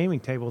at my gaming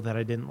table that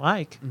I didn't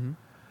like.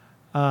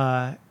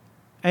 And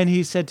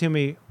he said to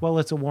me, well,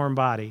 it's a warm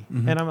body.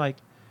 And I'm like,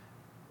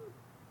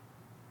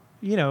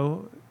 you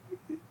know,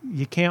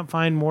 you can't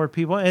find more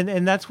people.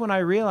 And that's when I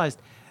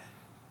realized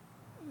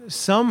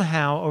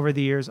somehow over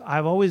the years,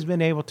 I've always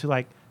been able to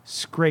like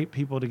scrape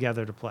people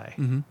together to play.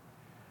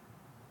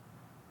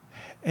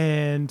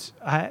 And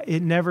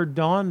it never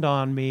dawned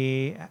on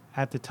me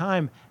at the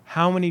time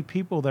how many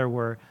people there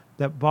were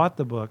that bought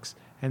the books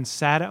and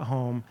sat at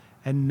home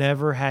and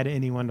never had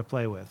anyone to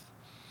play with.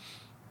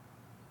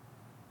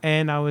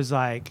 And I was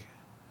like,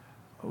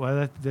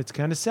 well, that's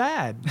kind of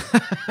sad.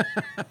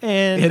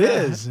 And It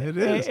is.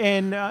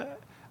 And I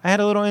had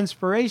a little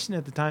inspiration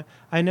at the time.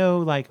 I know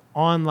like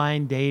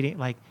online dating,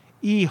 like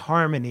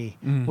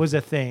eHarmony was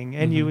a thing,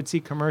 and you would see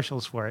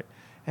commercials for it.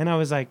 And I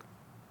was like,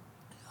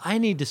 I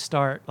need to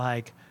start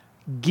like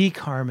Geek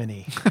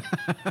Harmony.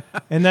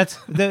 And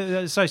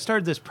so I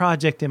started this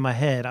project in my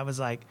head. I was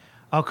like,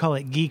 I'll call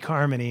it Geek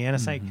Harmony. And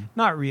it's like,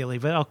 not really,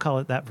 but I'll call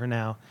it that for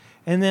now.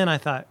 And then I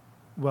thought,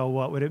 well,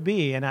 what would it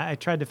be? And I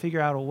tried to figure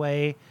out a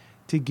way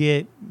to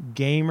get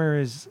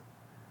gamers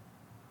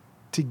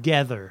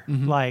together.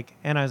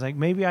 And I was like,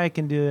 maybe I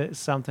can do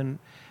something.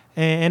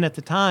 And at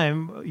the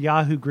time,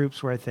 Yahoo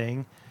groups were a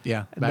thing.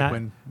 Yeah, back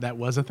when that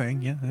was a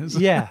thing.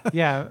 Yeah.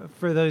 Yeah.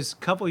 For those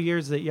couple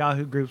years that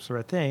Yahoo groups were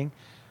a thing,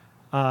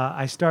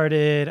 I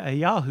started a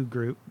Yahoo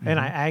group, and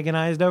I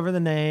agonized over the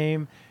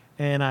name,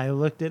 and I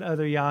looked at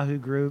other Yahoo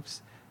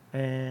groups,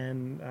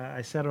 and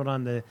I settled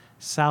on the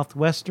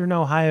Southwestern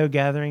Ohio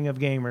Gathering of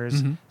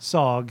Gamers,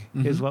 SOG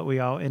is what we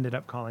all ended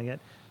up calling it,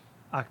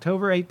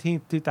 October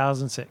 18th,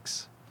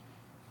 2006.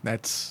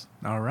 That's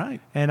all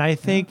right. And I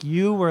think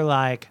you were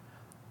like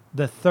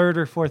the third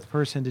or fourth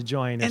person to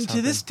join. And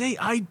to this day,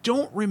 I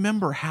don't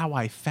remember how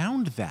I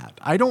found that.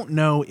 I don't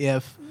know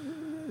if...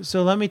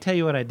 So let me tell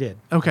you what I did.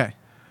 Okay.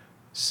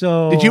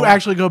 So did you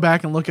actually go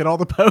back and look at all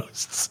the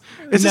posts?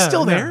 Is it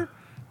still there?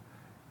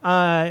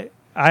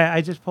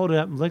 I just pulled it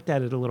up and looked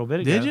at it a little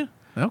bit ago. Did you?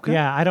 Okay.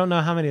 Yeah, I don't know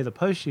how many of the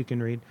posts you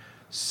can read.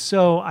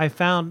 So I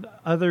found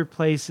other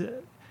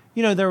places.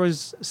 You know, there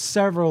was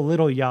several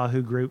little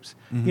Yahoo groups.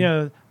 You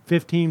know,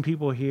 15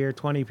 people here,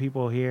 20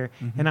 people here.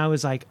 And I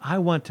was like, I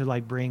want to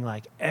like bring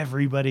like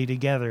everybody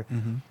together.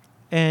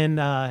 And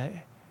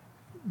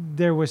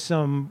there was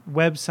some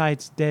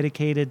websites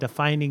dedicated to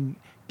finding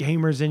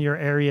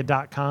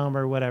gamersinyourarea.com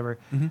or whatever.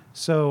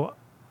 So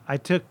I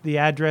took the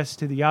address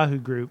to the Yahoo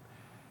group,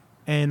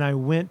 and I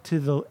went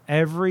to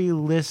every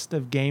list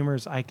of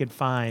gamers I could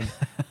find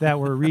that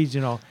were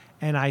regional,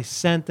 and I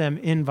sent them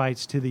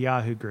invites to the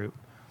Yahoo group.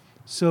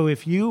 So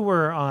if you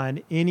were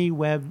on any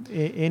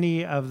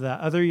of the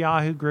other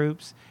Yahoo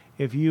groups,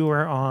 if you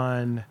were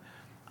on,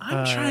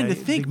 I'm trying to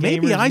think.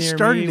 Maybe I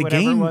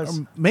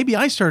started maybe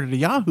I started a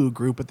Yahoo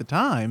group at the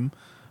time.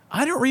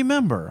 I don't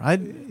remember.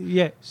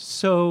 Yeah.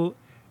 So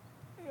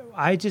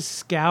I just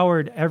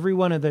scoured every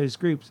one of those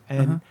groups,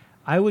 and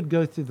I would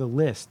go through the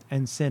list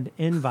and send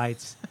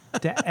invites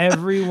to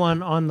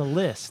everyone on the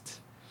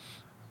list.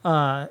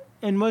 And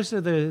most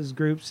of those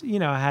groups, you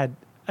know, had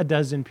a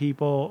dozen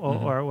people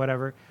or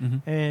whatever.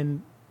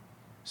 And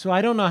so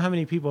I don't know how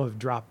many people have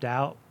dropped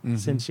out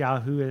since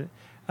Yahoo.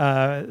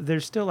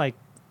 There's still like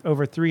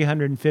over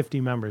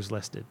 350 members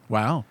listed.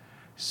 Wow.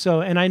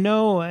 So, and I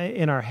know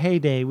in our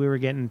heyday, we were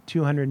getting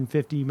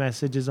 250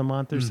 messages a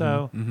month or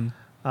so.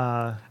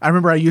 I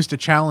remember I used to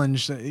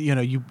challenge, you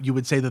know, you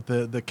would say that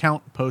the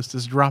count post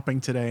is dropping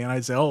today, and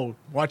I'd say, oh,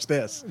 watch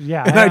this.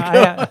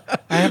 Yeah,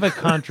 I have a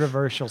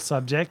controversial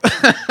subject.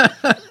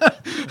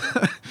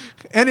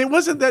 And it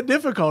wasn't that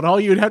difficult. All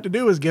you'd have to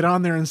do is get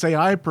on there and say,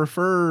 I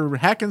prefer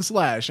hack and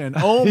slash. And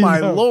oh my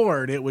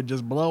Lord, it would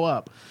just blow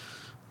up.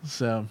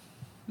 So.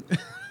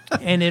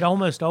 And it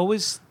almost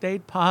always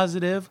stayed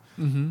positive.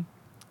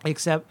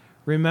 Except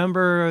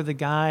remember the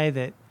guy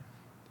that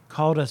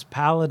called us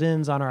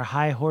paladins on our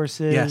high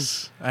horses?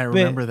 Yes, I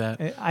remember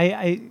that.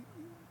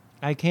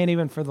 I can't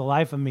even for the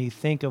life of me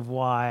think of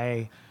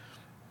why,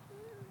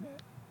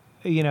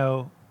 you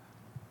know,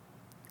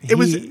 he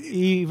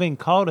even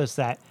called us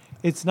that.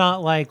 It's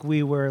not like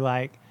we were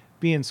like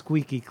being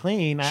squeaky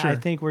clean. Sure. I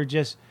think we're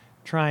just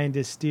trying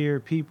to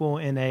steer people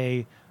in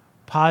a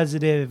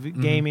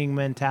positive gaming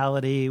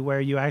mentality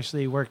where you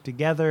actually work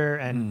together,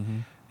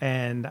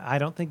 and I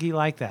don't think he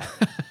liked that.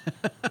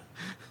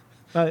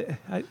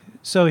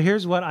 So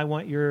here's what I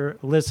want your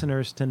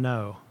listeners to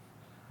know.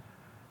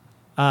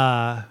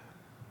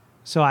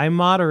 So I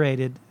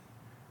moderated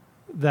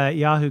the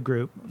Yahoo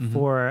group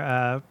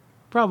for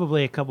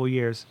probably a couple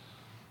years.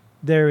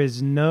 There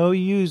is no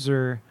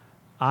user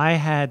I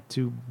had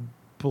to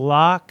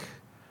block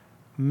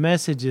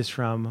messages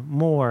from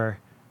more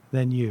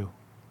than you.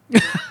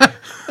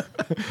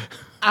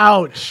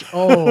 Ouch.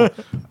 Oh,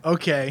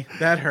 okay.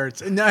 That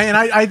hurts. And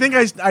I think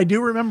I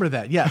do remember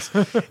that. Yes.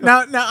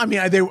 Now, I mean,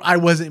 I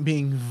wasn't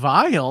being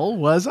vile,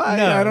 was I?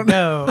 No, I don't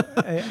know.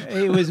 No.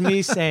 It was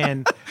me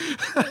saying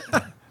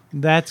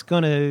that's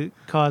going to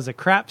cause a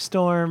crap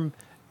storm.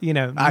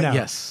 No.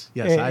 Yes,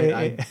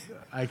 Eh,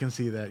 I can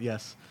see that.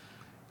 Yes,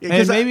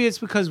 And maybe it's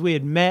because we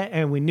had met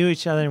and we knew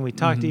each other and we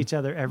talked to each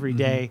other every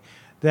day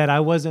that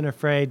I wasn't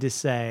afraid to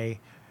say,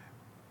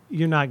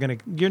 "You're not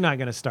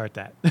gonna start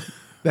that."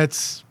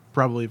 That's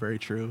probably very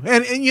true.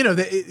 And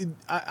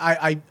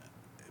I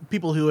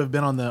people who have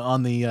been on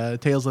the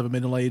Tales of a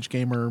Middle-Aged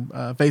Gamer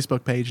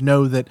Facebook page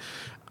know that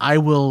I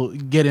will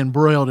get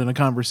embroiled in a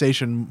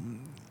conversation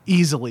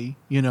easily.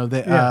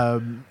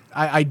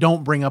 I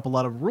don't bring up a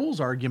lot of rules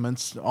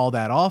arguments all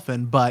that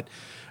often, but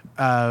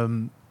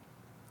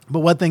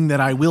one thing that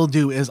I will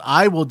do is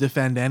I will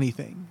defend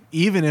anything,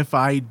 even if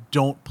I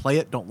don't play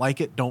it, don't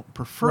like it, don't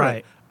prefer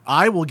it.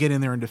 I will get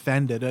in there and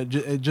defend it.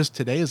 Just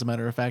today, as a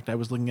matter of fact, I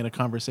was looking at a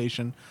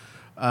conversation.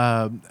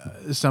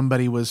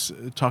 Somebody was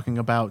talking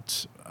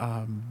about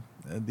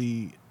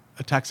the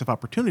attacks of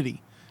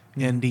opportunity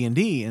in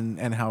D&D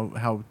and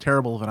how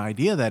terrible of an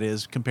idea that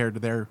is compared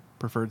to their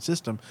preferred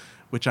system,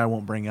 which I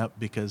won't bring up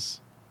because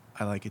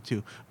I like it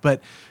too.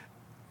 But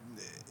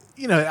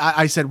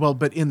I said, well,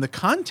 but in the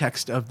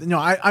context of,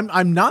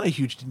 I'm not a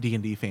huge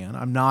D&D fan.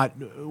 I'm not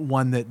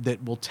one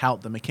that will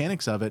tout the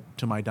mechanics of it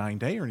to my dying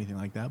day or anything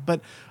like that. But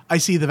I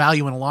see the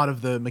value in a lot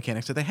of the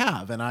mechanics that they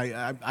have, and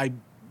I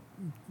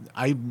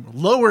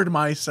lowered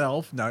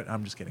myself. No,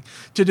 I'm just kidding.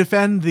 To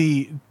defend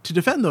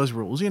those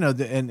rules,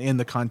 and in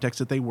the context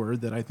that they were,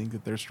 that I think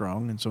that they're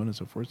strong, and so on and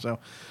so forth. So,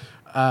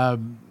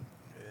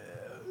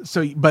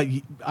 but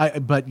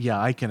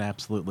yeah, I can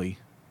absolutely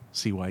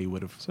see why you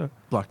would have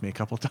blocked me a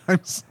couple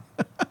times.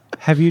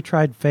 Have you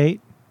tried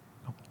Fate?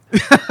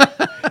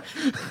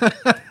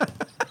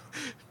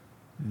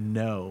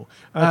 No.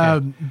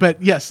 Okay.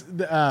 But yes.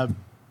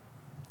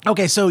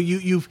 Okay. So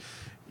you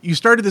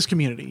started this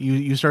community.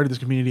 You started this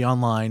community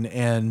online,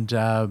 and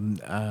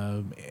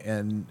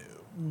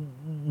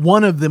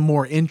one of the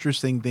more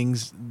interesting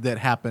things that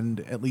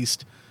happened, at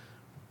least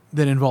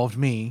that involved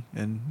me,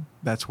 and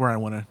that's where I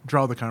want to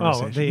draw the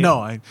conversation.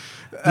 The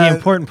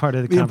important part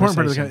of the conversation.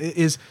 Important part of the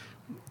is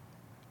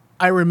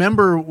I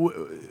remember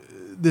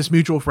this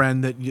mutual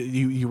friend that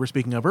you were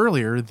speaking of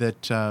earlier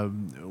that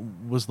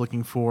was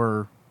looking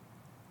for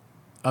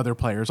other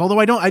players. Although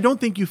I don't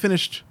think you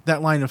finished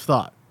that line of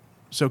thought.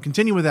 So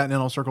continue with that, and then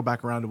I'll circle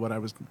back around to what I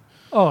was.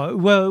 Oh,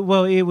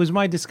 well, it was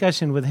my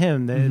discussion with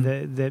him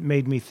that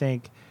made me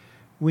think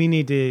we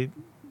need to.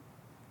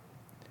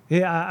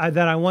 That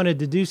I wanted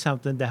to do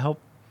something to help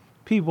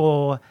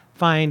people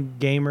find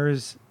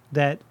gamers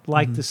that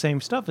like the same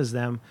stuff as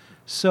them,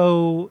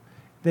 so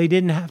they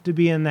didn't have to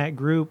be in that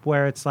group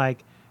where it's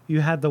like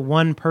you had the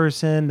one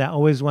person that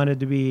always wanted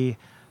to be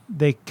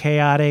the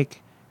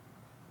chaotic,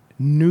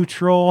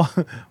 neutral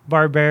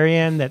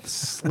barbarian that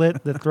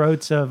slit the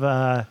throats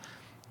of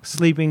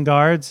sleeping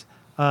guards.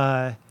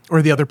 Or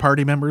the other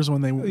party members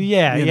when they...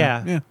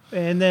 Yeah.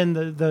 And then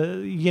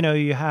the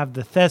you have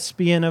the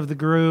thespian of the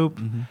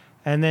group,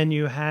 and then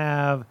you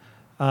have,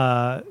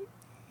 the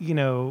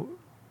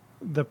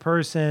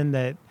person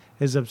that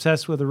is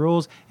obsessed with the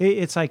rules.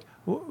 It's like,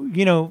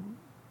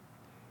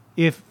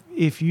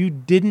 if you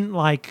didn't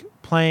like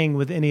playing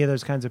with any of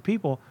those kinds of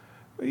people,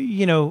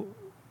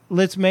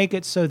 let's make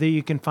it so that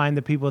you can find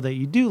the people that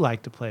you do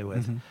like to play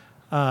with.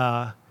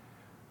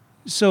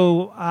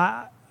 So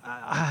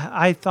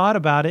I thought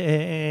about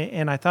it,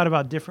 and I thought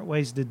about different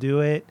ways to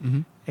do it.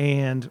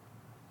 And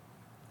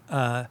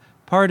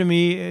part of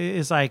me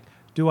is like,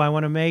 do I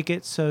want to make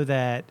it so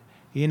that,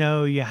 you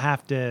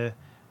have to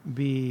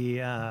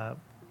be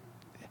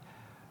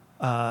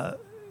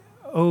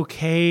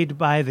okayed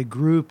by the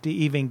group to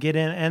even get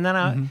in? And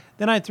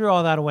then I threw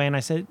all that away, and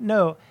I said,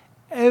 no,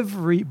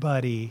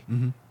 everybody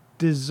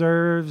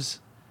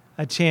deserves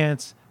a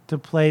chance to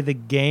play the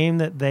game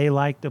that they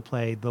like to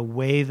play, the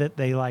way that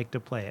they like to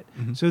play it.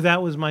 So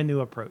that was my new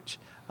approach.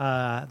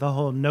 The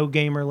whole "No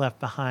Gamer Left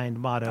Behind"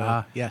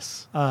 motto.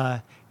 Yes.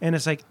 And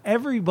it's like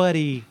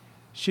everybody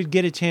should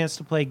get a chance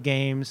to play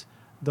games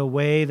the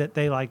way that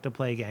they like to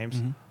play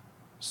games.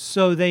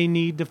 So they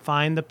need to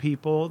find the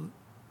people.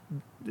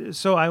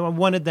 So I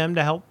wanted them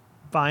to help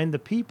find the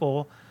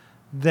people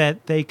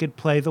that they could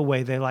play the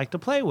way they like to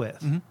play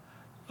with.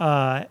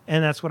 And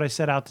that's what I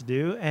set out to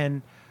do.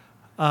 And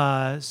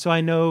so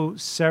I know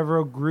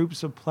several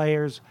groups of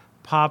players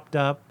popped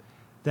up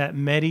that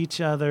met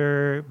each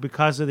other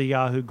because of the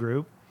Yahoo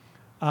group.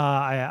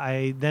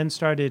 I then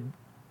started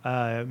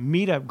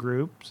meetup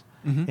groups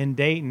in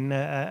Dayton,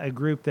 a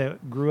group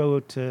that grew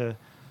to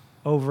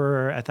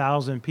over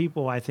 1,000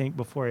 people, I think,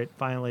 before it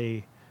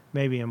finally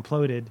maybe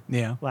imploded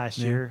last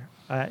year.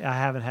 I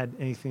haven't had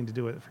anything to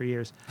do with it for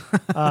years.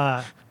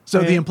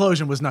 So the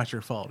implosion was not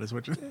your fault, is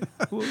what you're...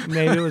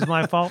 Maybe it was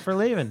my fault for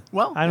leaving.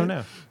 Well, I don't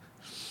know.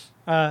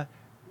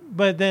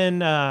 But then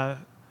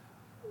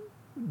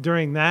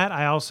during that,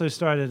 I also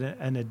started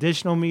an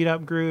additional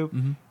meetup group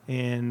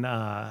in,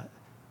 the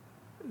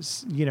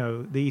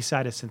east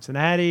side of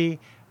Cincinnati,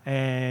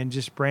 and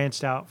just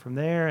branched out from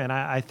there. And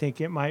I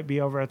think it might be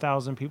over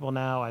 1,000 people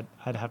now.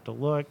 I'd have to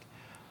look.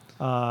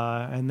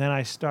 And then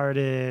I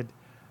started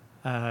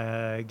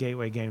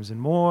Gateway Games and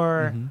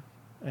More.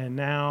 And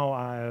now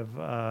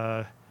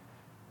I've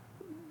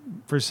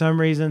for some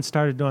reason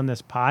started doing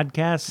this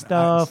podcast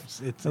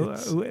stuff.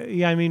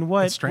 Yeah, I mean,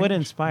 what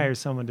inspires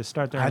someone to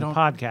start their own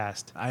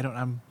podcast?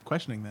 I'm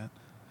questioning that.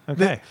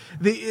 Okay.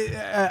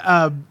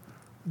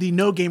 The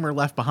No Gamer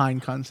Left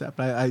Behind concept.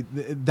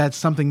 That's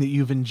something that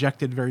you've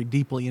injected very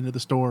deeply into the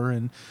store,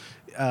 and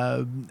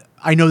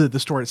I know that the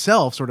store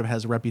itself sort of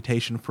has a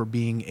reputation for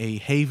being a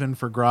haven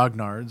for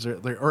grognards,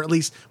 or at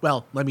least,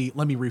 well, let me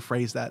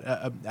rephrase that: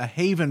 a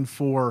haven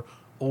for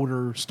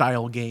older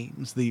style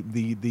games,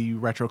 the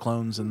retro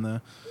clones and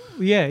the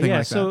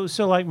Like so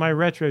like my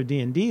retro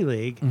D&D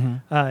league,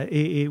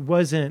 it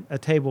wasn't a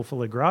table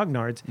full of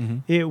grognards.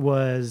 It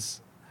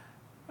was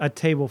a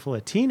table full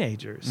of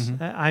teenagers.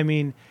 I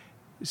mean,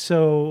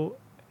 so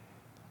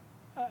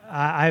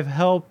I've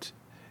helped,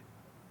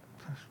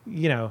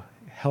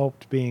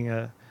 helped being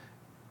a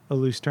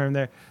loose term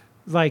there,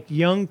 like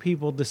young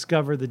people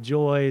discover the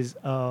joys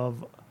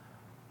of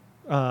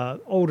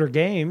older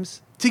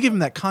games. To give them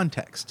that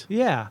context.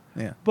 Yeah.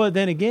 But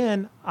then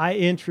again, I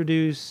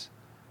introduce,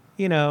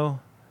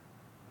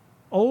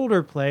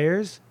 older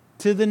players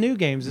to the new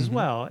games as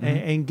well,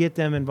 and get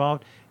them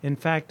involved. In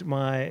fact,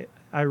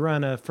 I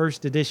run a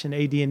first edition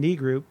AD&D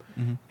group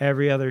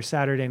every other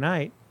Saturday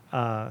night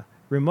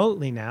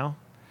remotely now.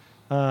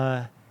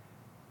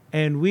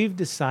 And we've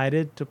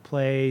decided to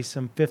play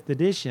some 5th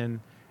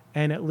edition,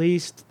 and at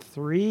least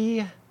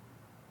 3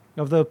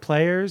 of the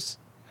players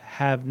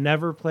have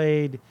never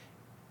played,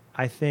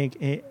 I think,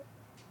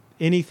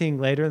 anything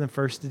later than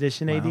 1st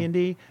edition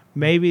AD&D.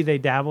 Maybe they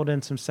dabbled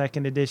in some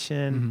 2nd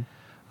edition.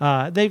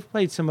 They've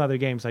played some other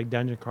games like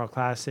Dungeon Crawl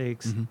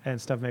Classics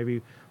and stuff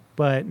maybe,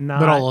 but not...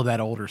 But all of that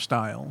older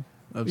style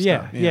of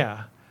stuff.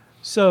 Yeah.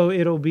 So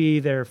it'll be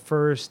their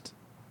first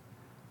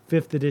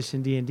 5th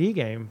edition D&D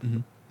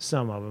game,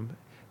 some of them.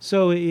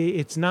 So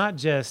it's not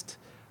just,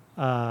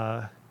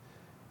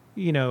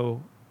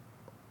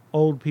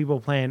 old people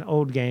playing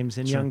old games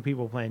and young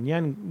people playing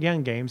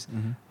young games.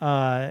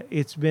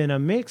 It's been a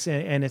mix,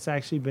 and it's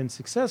actually been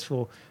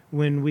successful.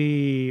 When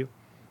we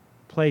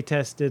play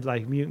tested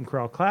like Mutant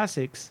Crawl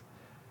Classics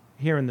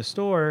here in the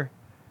store,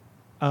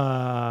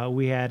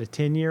 we had a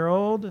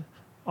 10-year-old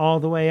all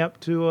the way up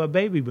to a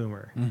baby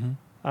boomer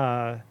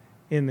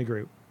in the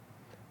group.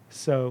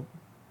 So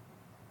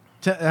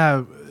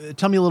tell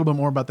me a little bit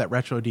more about that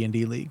retro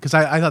D&D league, because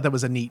I thought that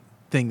was a neat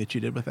thing that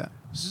you did with that.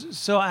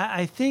 So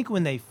I think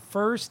when they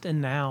first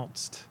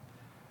announced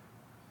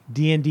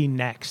D&D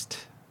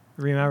Next,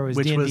 remember it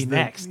was D&D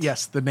Next.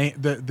 Yes, the name,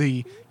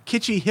 the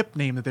kitschy hip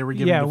name that they were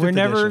giving. Yeah,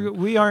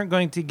 we aren't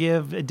going to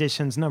give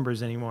editions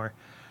numbers anymore.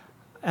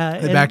 They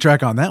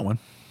backtrack on that one.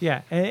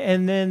 Yeah,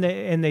 and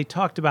then they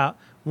talked about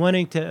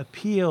wanting to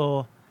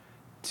appeal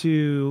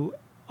to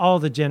all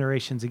the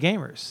generations of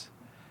gamers,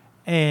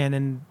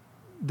 and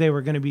they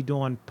were going to be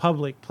doing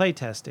public play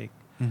testing.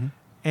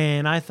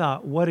 And I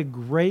thought, what a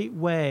great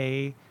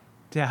way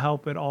to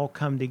help it all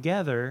come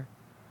together,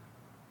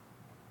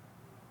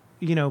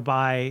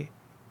 by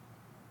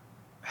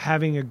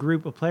having a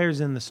group of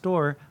players in the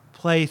store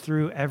play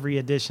through every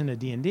edition of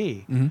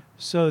D&D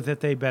so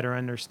that they better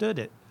understood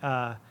it.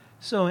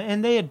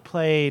 And they had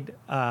played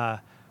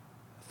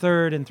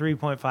 3rd and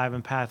 3.5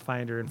 and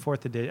Pathfinder and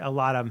 4th edition. A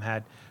lot of them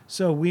had.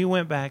 So we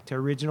went back to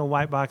original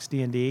white box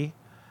D&D,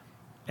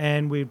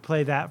 and we'd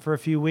play that for a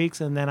few weeks,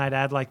 and then I'd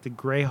add like the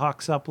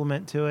Greyhawk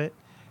supplement to it,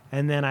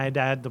 and then I'd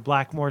add the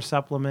Blackmore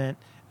supplement,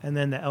 and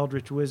then the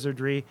Eldritch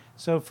Wizardry.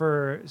 So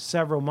for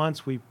several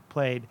months, we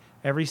played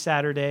every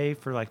Saturday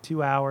for like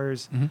 2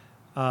 hours,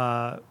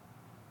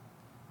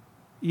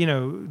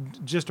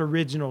 just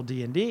original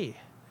D&D.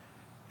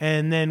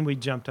 And then we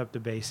jumped up to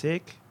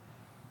basic,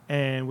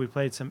 and we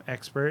played some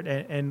expert,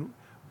 and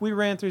we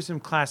ran through some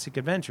classic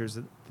adventures.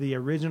 The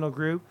original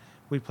group,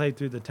 we played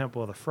through the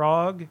Temple of the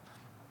Frog,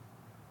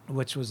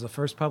 which was the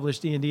first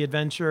published D&D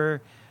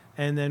adventure,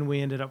 and then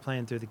we ended up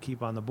playing through the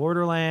Keep on the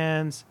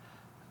Borderlands,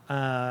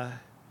 and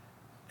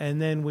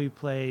then we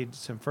played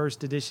some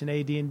first edition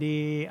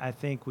AD&D. I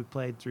think we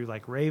played through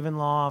like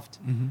Ravenloft.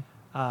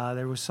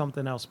 There was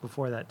something else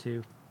before that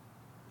too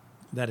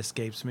that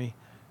escapes me,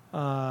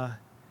 and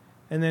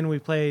then we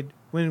played,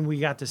 when we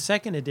got to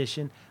 2nd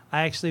edition,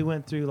 I actually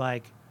went through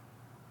like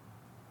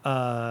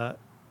a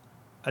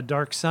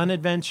Dark Sun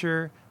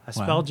adventure, a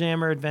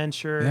Spelljammer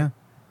adventure,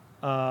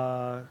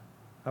 a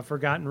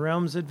Forgotten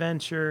Realms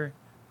adventure,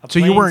 a so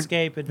you weren't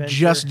adventure.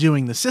 Just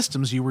doing the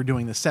systems, you were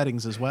doing the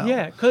settings as well.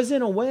 Yeah, because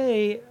in a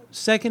way,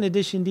 2nd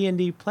edition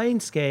D&D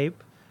Planescape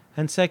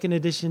and 2nd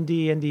edition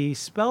D&D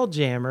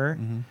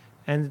Spelljammer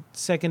and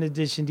 2nd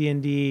edition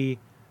D&D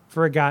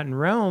Forgotten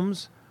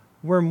Realms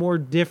were more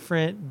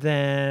different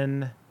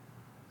than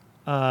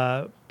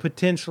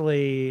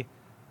potentially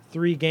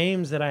 3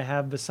 games that I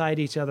have beside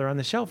each other on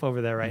the shelf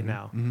over there right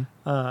now.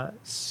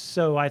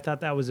 So I thought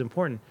that was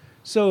important.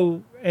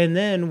 So, and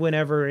then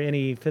whenever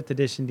any 5th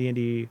edition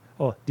D&D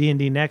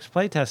Next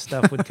playtest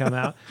stuff would come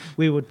out,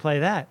 we would play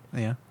that.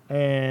 Yeah.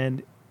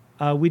 And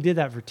we did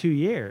that for 2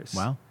 years.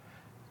 Wow.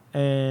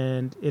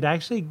 And it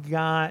actually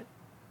got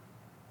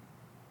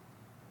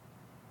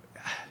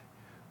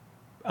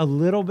a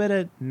little bit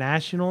of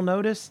national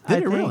notice.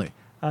 Did it really?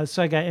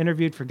 So I got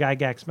interviewed for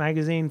Gygax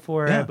magazine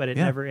for Yeah, it, but it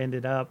yeah. never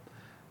ended up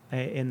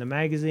in the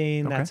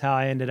magazine. Okay. That's how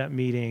I ended up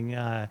meeting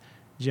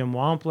Jim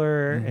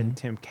Wampler Mm-hmm. and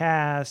Tim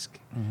Kask.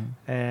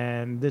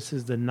 And this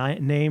is the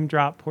name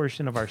drop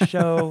portion of our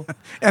show.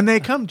 And they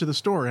come to the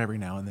store every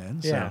now and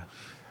then. So. Yeah.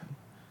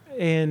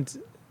 And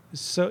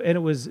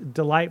it was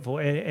delightful.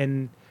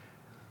 And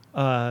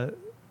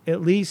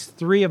at least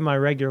 3 of my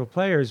regular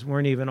players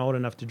weren't even old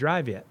enough to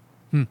drive yet.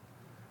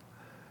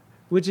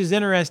 Which is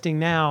interesting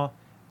now,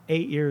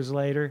 8 years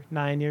later,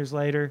 9 years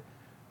later,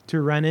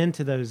 to run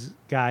into those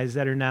guys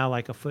that are now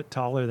like a foot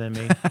taller than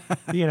me.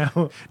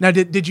 Now,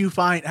 did you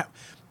find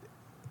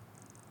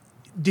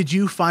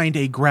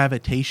a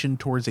gravitation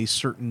towards a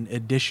certain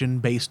edition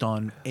based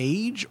on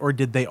age, or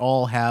did they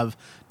all have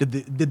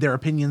did their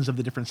opinions of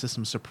the different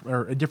systems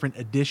or different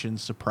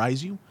editions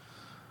surprise you?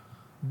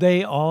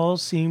 They all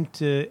seem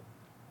to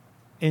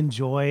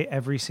enjoy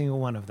every single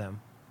one of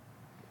them,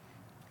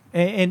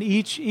 and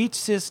each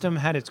system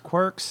had its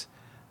quirks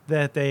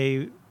that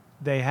they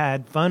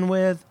had fun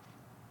with.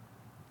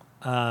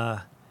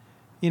 In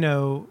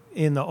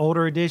the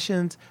older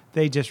editions,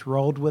 they just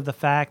rolled with the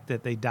fact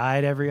that they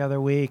died every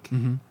other week,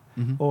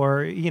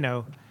 or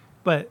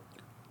but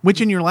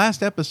Which in your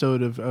last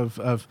episode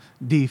of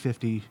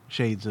D50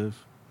 Shades of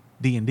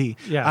D&D,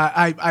 Yeah.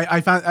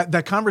 I found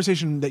that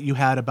conversation that you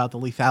had about the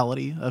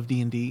lethality of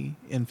D&D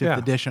in 5th Yeah.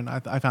 edition.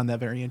 I found that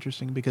very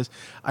interesting because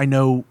I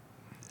know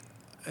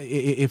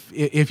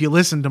if you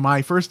listen to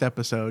my first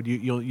episode,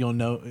 you'll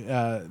know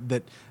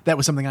that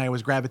was something I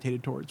always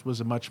gravitated towards, was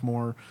a much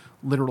more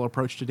literal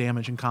approach to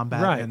damage and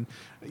combat. Right. And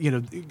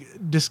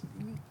just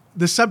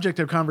the subject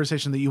of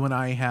conversation that you and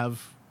I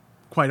have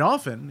quite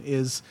often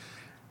is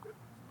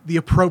the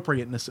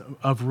appropriateness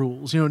of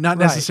rules. Not Right.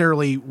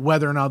 necessarily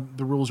whether or not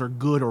the rules are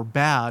good or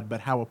bad,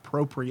 but how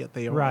appropriate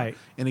they are Right.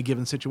 in a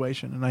given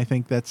situation. And I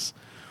think that's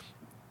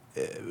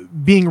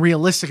being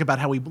realistic about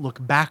how we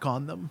look back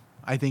on them,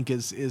 I think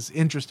is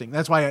interesting.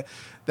 That's why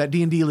that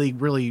D&D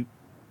League really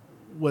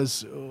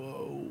was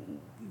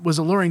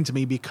alluring to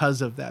me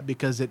because of that,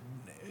 because it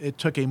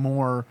took a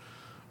more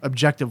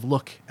objective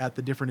look at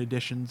the different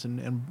editions,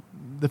 and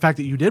the fact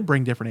that you did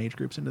bring different age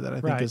groups into that,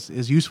 I think Right.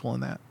 is useful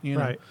in that.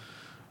 Right.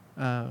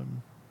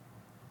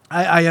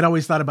 I had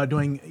always thought about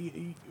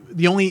doing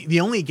the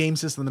only game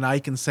system that I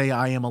can say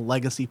I am a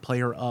legacy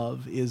player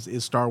of is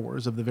Star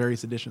Wars of the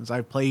various editions.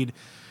 I've played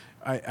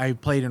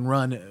and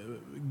run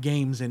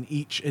games in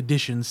each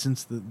edition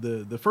since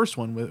the first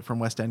one from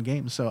West End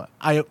Games. So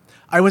I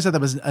always thought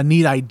that was a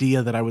neat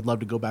idea that I would love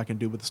to go back and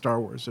do with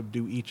Star Wars, of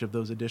do each of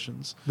those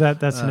editions.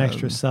 That's an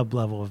extra sub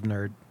level of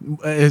nerd.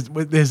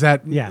 Is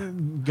that Yeah.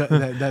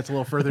 that's a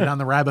little further down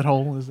the rabbit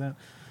hole? Is that?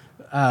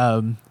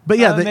 But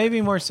yeah,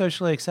 Maybe more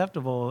socially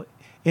acceptable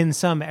in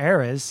some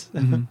eras.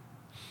 And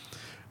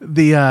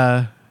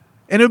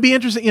it would be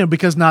interesting,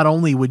 because not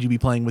only would you be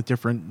playing with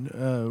different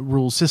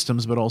rule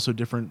systems, but also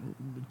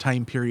different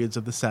time periods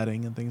of the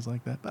setting and things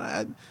like that. But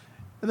I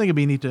think it'd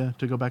be neat to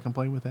go back and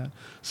play with that.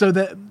 So I'm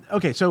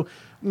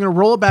going to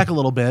roll it back a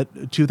little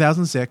bit,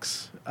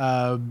 2006,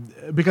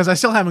 because I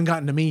still haven't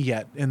gotten to me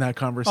yet in that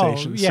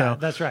conversation. Oh, yeah, so,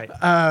 that's right.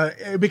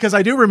 Because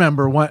I do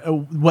remember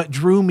what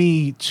drew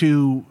me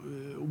to,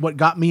 what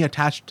got me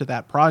attached to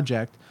that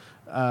project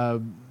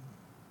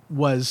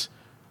was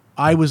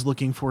I was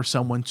looking for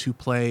someone to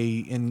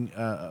play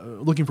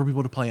looking for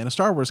people to play in a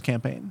Star Wars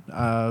campaign.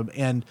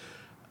 And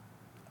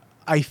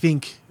I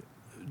think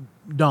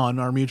Don,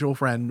 our mutual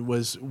friend,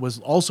 was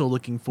also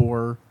looking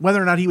for,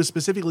 whether or not he was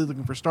specifically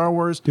looking for Star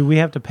Wars. Do we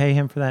have to pay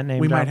him for that name?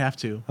 We drop? might have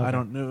to. Okay. I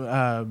don't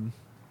know.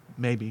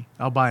 Maybe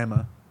I'll buy him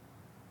a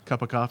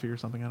cup of coffee or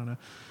something. I don't know.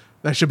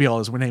 That should be all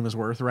his name is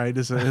worth, right?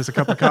 Is a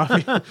cup of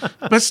coffee, but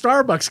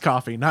Starbucks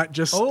coffee, not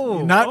just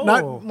not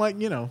like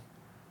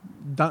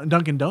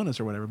Dunkin' Donuts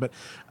or whatever. But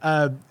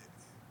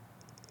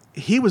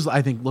he was,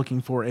 I think,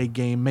 looking for a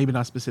game, maybe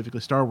not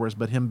specifically Star Wars,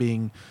 but him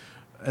being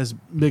as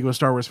big of a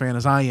Star Wars fan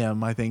as I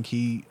am, I think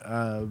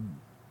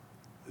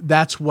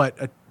that's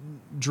what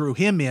drew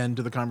him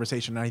into the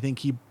conversation. And I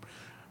think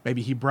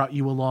maybe he brought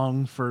you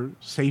along for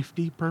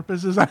safety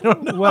purposes. I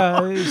don't know.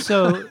 Well,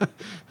 so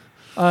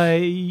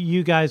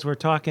you guys were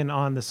talking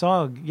on the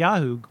SOG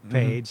Yahoo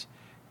page,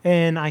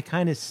 and I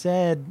kind of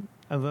said,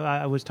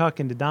 I was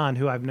talking to Don,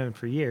 who I've known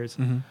for years.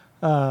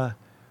 I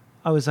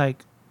was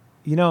like,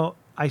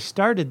 I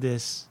started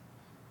this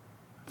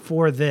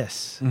for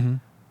this.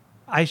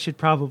 I should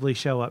probably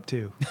show up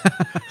too.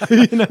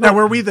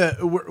 Now,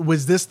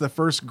 was this the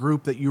first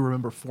group that you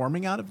remember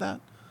forming out of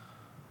that?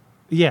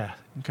 Yeah.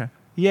 Okay.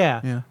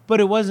 Yeah. But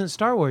it wasn't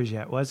Star Wars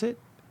yet, was it?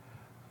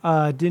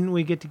 Didn't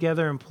we get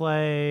together and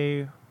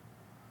play?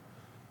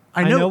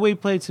 I know we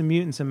played some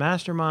Mutants and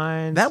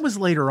Masterminds. That was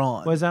later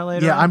on. Was that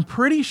later on? on? I'm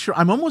pretty sure.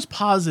 I'm almost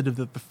positive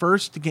that the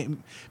first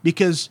game,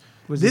 because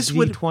was this it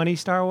D20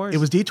 Star Wars? It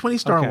was D20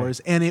 Star Wars,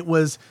 and it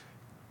was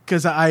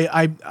because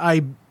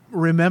I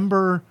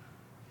remember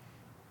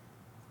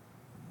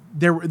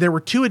there were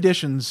two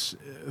editions,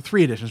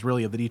 three editions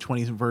really of the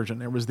D20 version.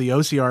 There was the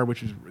OCR,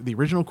 which was the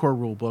original core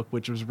rule book,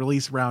 which was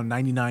released around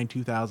 99,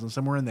 2000,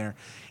 somewhere in there.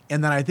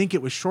 And then I think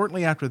it was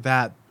shortly after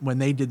that when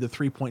they did the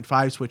 3.5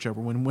 switchover,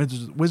 when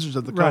Wizards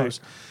of the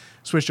Coast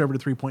switched over to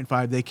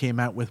 3.5, they came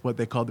out with what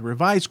they called the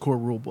revised core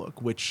rule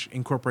book, which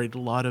incorporated a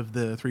lot of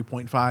the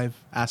 3.5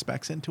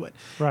 aspects into it.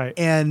 Right.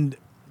 And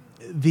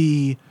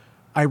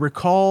I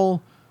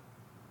recall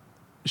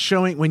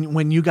showing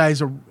when you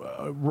guys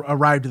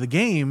arrived at the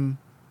game,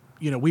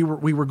 we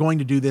were going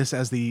to do this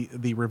as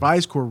the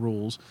revised core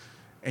rules,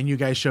 and you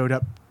guys showed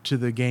up to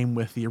the game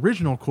with the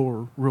original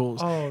core rules.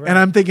 Oh, right. And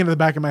I'm thinking in the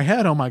back of my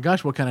head, oh my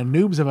gosh, what kind of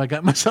noobs have I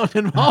got myself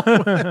involved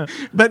with?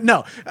 But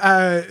no,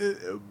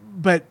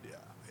 but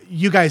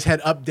you guys had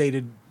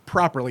updated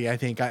properly, I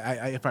think,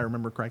 I if I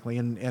remember correctly,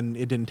 and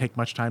it didn't take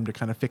much time to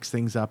kind of fix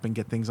things up and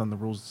get things on the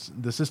rules,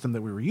 the system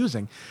that we were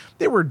using.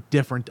 They were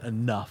different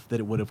enough that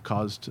it would have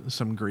caused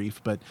some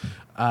grief, but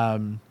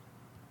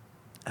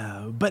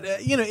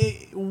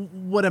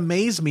what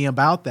amazed me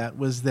about that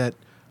was that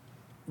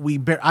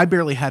I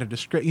barely had a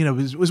description.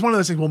 It was one of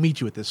those things. We'll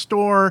meet you at this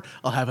store.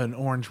 I'll have an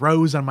orange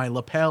rose on my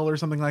lapel or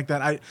something like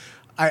that.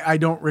 I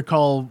don't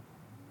recall.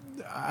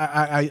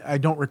 I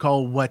don't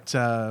recall what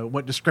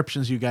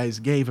descriptions you guys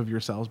gave of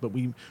yourselves, but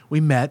we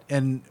met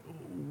and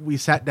we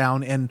sat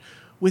down, and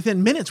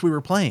within minutes we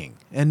were playing,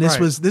 and this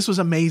was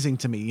amazing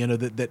to me.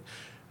 That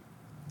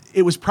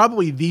it was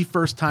probably the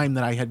first time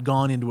that I had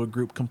gone into a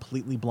group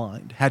completely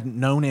blind, hadn't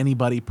known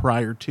anybody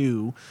prior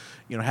to,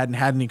 hadn't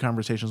had any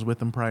conversations with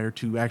them prior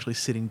to actually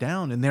sitting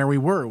down, and there we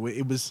were.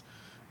 It was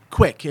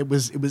quick. It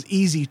was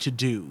easy to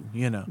do.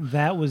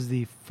 That was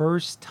the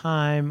first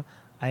time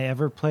I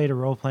ever played a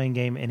role-playing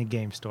game in a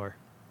game store.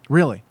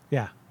 Really?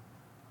 Yeah.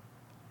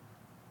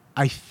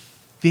 I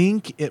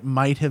think it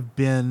might have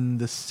been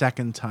the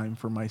second time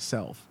for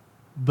myself,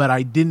 but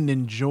I didn't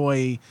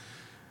enjoy.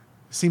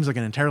 Seems like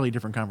an entirely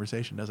different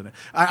conversation, doesn't it?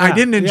 I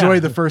didn't enjoy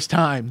the first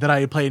time that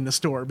I had played in the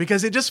store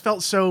because it just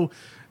felt so.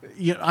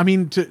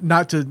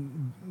 Not to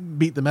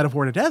beat the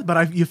metaphor to death,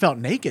 but you felt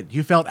naked.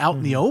 You felt out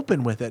in the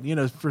open with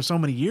it. For so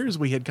many years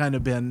we had kind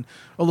of been,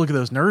 oh, look at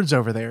those nerds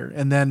over there,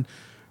 and then.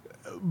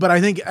 But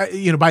I think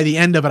by the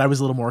end of it, I was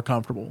a little more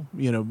comfortable.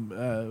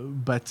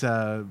 But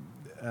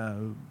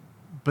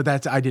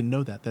that's I didn't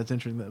know that. That's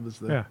interesting. That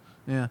was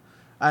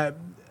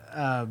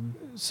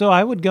So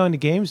I would go into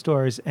game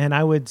stores and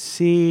I would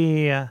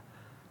see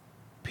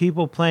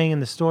people playing in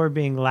the store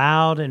being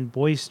loud and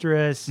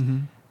boisterous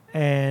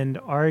and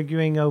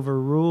arguing over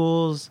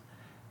rules,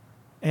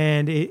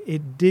 and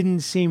it didn't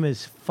seem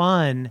as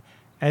fun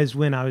as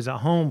when I was at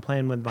home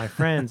playing with my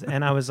friends.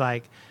 And I was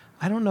like,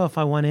 I don't know if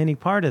I want any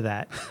part of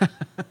that.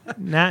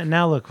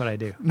 Now look what I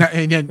do.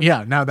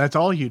 Now that's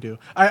all you do.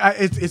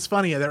 It's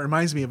funny. That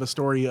reminds me of a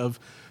story of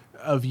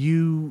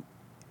you.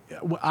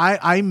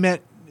 I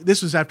met.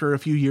 This was after a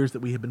few years that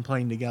we had been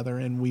playing together,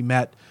 and we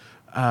met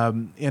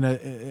around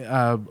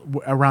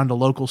a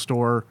local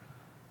store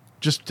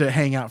just to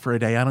hang out for a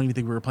day. I don't even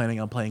think we were planning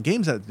on playing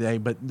games that day,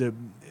 but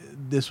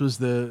this was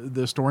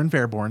the store in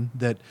Fairborn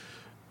that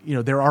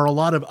there are a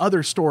lot of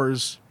other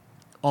stores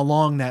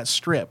along that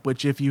strip,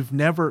 which to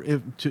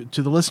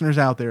the listeners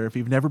out there, if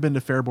you've never been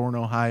to Fairborn,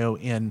 Ohio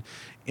in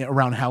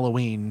around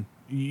Halloween,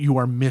 you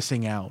are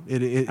missing out.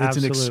 It's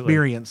an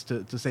experience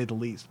to say the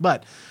least.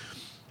 But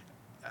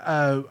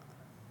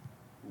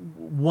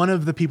one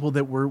of the people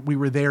that we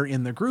were there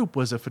in the group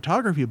was a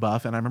photography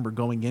buff, and I remember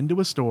going into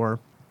a store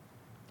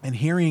and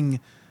hearing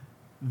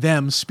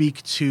them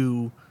speak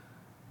to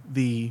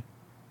the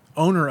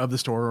owner of the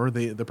store or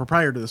the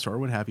proprietor of the store,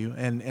 what have you,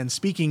 and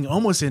speaking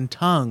almost in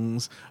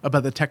tongues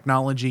about the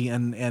technology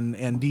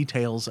and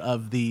details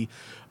of the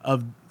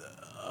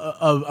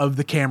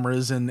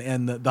cameras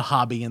and the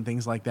hobby and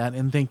things like that.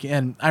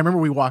 And I remember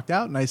we walked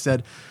out and I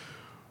said,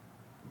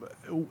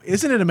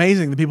 isn't it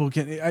amazing that people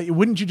can?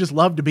 Wouldn't you just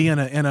love to be in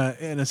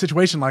a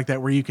situation like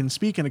that where you can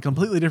speak in a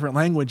completely different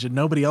language and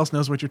nobody else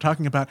knows what you're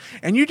talking about?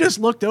 And you just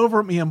looked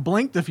over at me and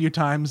blinked a few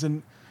times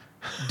and.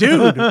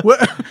 Dude, what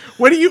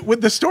do you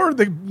with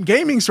the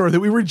gaming store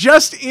that we were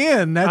just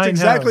in? That's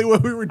exactly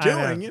what we were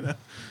doing,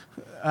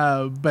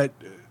 But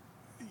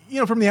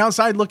from the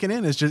outside looking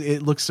in,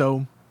 it looks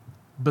so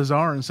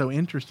bizarre and so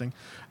interesting.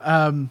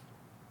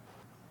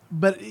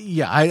 But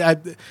yeah, I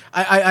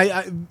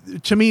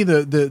to me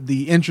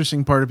the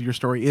interesting part of your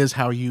story is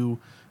how you.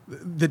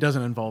 That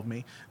doesn't involve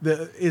me.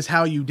 Is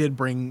how you did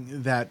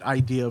bring that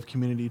idea of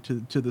community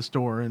to the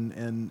store,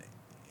 and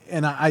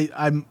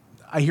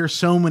I hear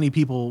so many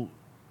people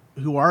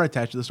who are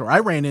attached to the store. I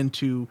ran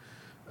into,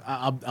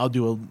 I'll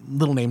do a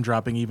little name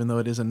dropping, even though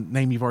it is a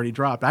name you've already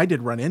dropped. I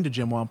did run into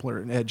Jim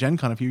Wampler at Gen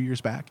Con a few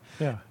years back.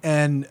 Yeah.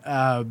 And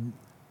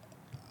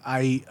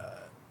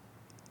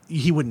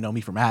he wouldn't know me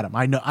from Adam.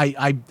 I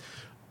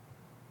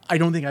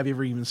don't think I've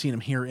ever even seen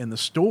him here in the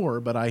store,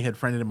 but I had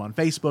friended him on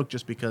Facebook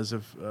just because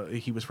of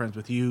he was friends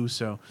with you.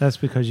 So that's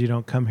because you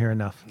don't come here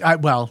enough.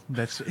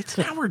 It's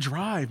an hour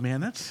drive, man.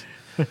 That's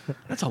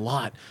a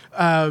lot.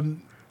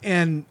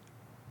 And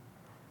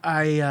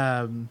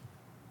I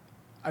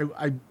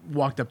I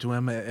walked up to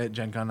him at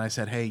Gen Con and I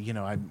said, "Hey,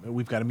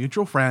 we've got a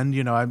mutual friend.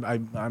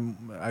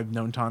 I've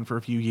known Ton for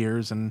a few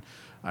years, and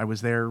I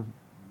was there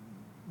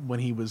when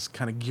he was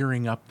kind of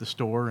gearing up the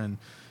store, and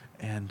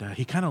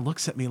he kind of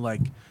looks at me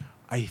like,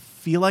 I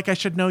feel like I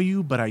should know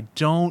you, but I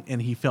don't."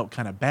 And he felt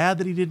kind of bad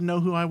that he didn't know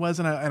who I was,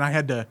 and I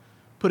had to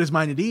put his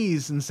mind at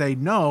ease and say,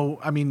 "No,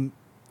 I mean,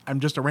 I'm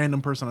just a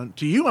random person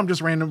to you. I'm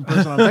just a random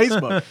person on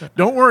Facebook.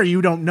 Don't worry,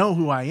 you don't know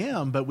who I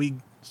am." But we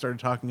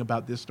started talking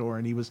about this store,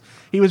 and he was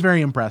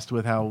very impressed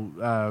with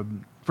how,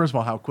 first of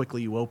all, how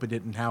quickly you opened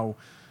it, and how,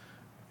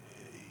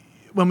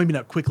 well, maybe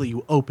not quickly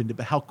you opened it,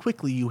 but how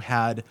quickly you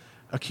had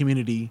a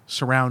community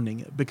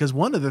surrounding it. Because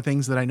one of the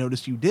things that I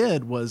noticed you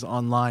did was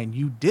online,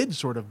 you did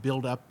sort of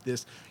build up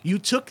this, you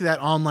took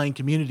that online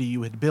community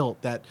you had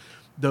built,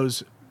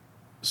 those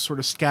sort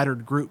of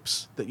scattered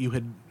groups that you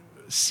had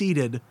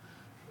seeded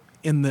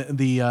in the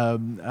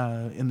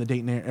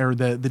Dayton or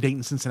the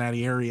Dayton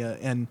Cincinnati area,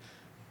 and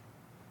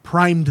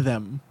primed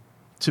them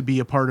to be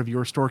a part of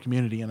your store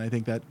community. And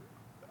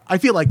I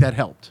feel like that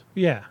helped.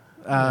 Yeah.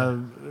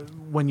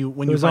 When you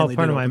it was all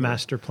part of my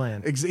master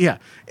plan. Yeah.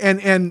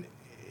 And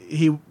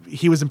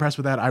he was impressed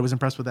with that. I was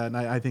impressed with that. And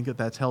I think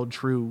that's held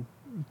true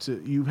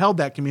you've held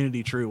that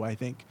community true, I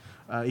think,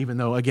 even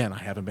though, again, I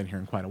haven't been here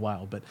in quite a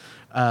while, but,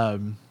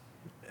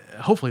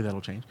 hopefully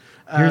that'll change.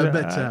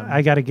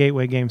 I got a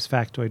Gateway Games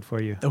factoid for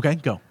you. Okay,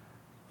 go.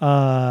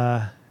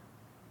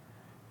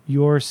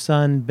 Your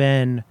son,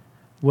 Ben,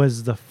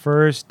 was the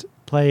first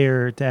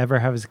player to ever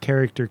have his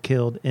character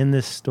killed in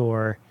this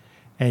store,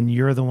 and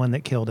you're the one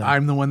that killed him.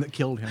 I'm the one that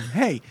killed him.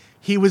 Hey,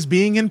 he was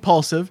being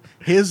impulsive.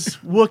 His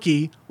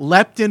Wookiee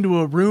leapt into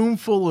a room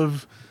full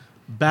of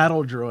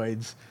battle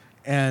droids,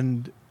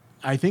 and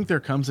I think there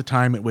comes a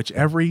time at which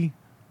every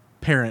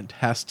parent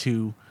has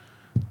to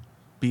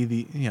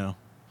be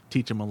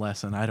teach him a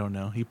lesson. I don't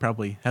know. He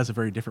probably has a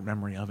very different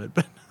memory of it,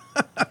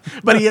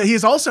 but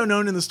he's also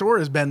known in the store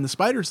as Ben the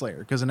Spider Slayer,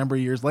 because a number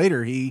of years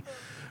later he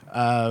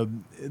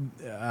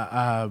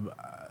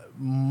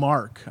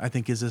Mark, I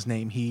think is his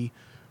name. He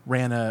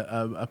ran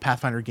a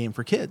Pathfinder game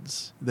for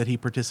kids that he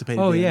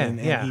participated in.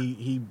 Yeah,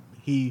 and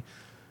he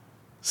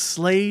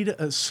slew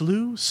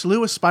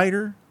a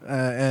spider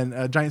and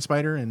a giant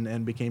spider,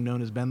 and became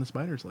known as Ben the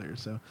Spider Slayer.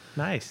 So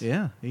nice.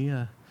 Yeah,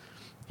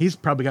 he's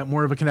probably got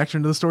more of a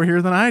connection to the store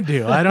here than I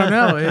do. I don't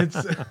know.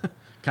 It's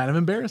kind of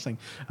embarrassing.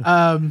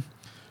 But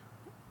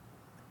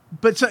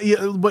so,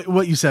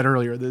 what you said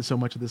earlier, that so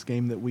much of this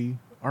game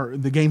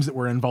the games that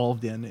we're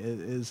involved in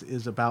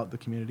is about the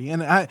community.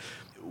 And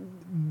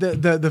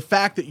the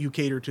fact that you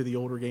cater to the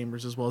older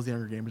gamers as well as the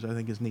younger gamers, I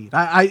think is neat.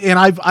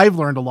 I've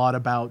learned a lot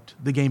about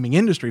the gaming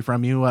industry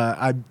from you.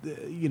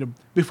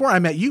 Before I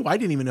met you, I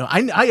didn't even know.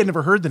 I had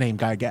never heard the name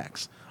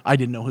Gygax. I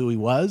didn't know who he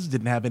was,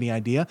 didn't have any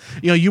idea.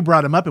 You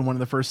brought him up in one of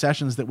the first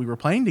sessions that we were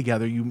playing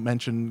together. You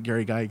mentioned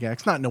Gary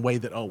Gygax, not in a way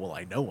that, oh, well,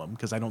 I know him,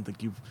 because I don't think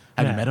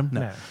have you met him?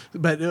 No.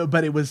 But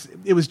it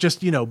was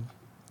just,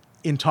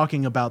 in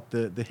talking about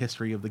the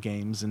history of the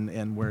games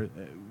and where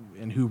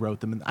and who wrote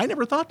them. And I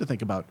never thought to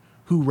think about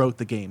who wrote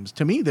the games.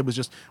 To me, that was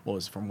just, well, it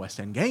was from West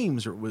End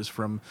Games, or it was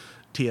from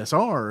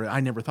TSR.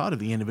 I never thought of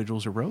the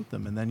individuals who wrote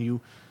them. And then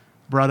you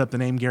brought up the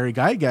name Gary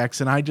Gygax,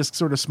 and I just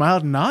sort of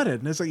smiled and nodded,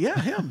 and it's like, yeah,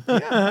 him.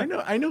 Yeah,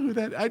 I know who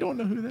that. I don't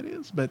know who that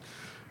is, but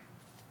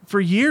for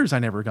years I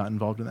never got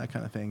involved in that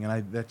kind of thing,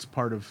 and that's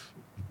part of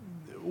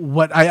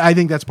what I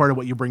think that's part of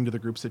what you bring to the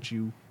groups that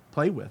you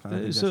play with. And I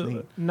think so that's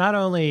neat. Not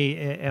only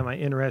am I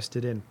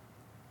interested in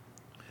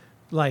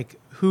like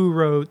who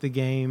wrote the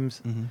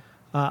games,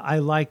 I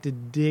like to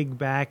dig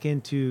back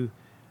into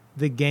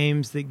the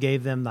games that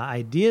gave them the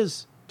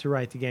ideas to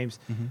write the games.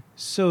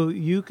 So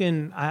you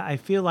can, I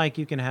feel like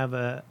you can have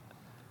a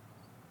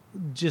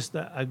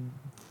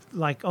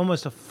like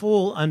almost a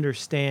full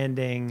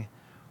understanding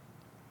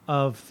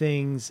of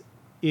things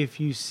if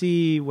you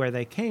see where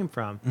they came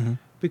from.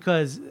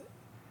 Because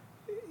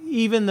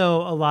even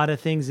though a lot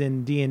of things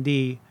in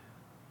D&D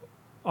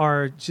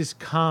are just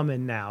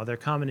common now, they're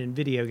common in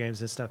video games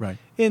and stuff. Right.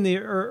 In the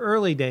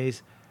early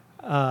days,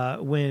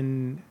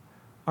 when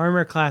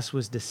armor class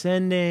was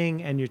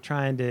descending and you're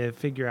trying to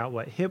figure out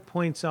what hit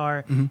points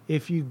are,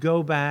 if you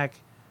go back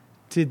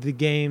to the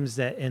games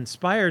that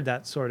inspired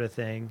that sort of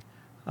thing,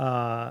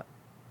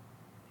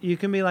 you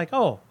can be like,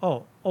 oh,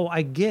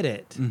 I get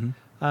it.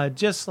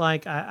 Just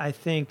like I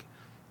think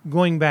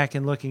going back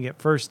and looking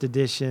at first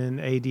edition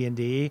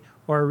AD&D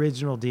or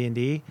original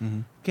D&D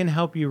can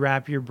help you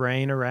wrap your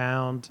brain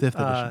around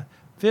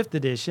fifth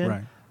edition.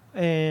 Right.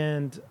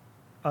 And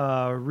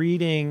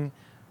reading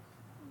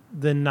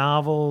the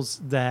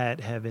novels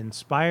that have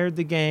inspired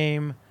the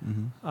game,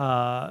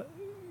 all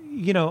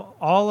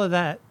of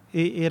that,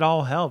 it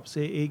all helps.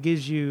 It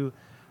gives you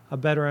a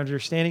better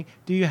understanding.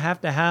 Do you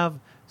have to have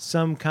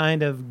some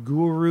kind of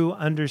guru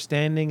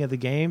understanding of the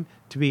game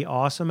to be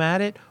awesome at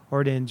it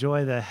or to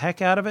enjoy the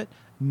heck out of it?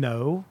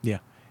 No. Yeah.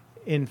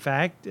 In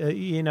fact,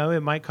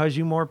 it might cause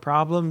you more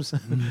problems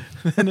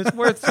than it's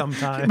worth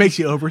sometimes. It makes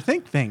you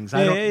overthink things.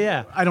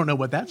 Yeah. I don't know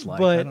what that's like.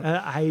 But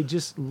I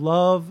just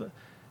love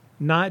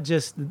not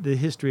just the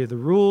history of the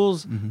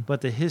rules, Mm-hmm.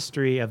 but the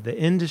history of the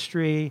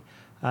industry,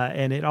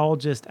 and it all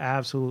just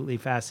absolutely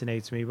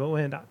fascinates me. But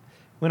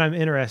when I'm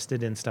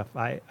interested in stuff,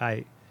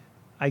 I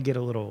get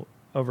a little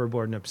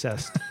overboard and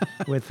obsessed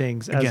with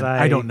things. Again,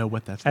 I don't know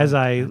what that's as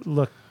like. I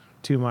look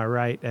to my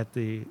right at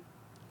the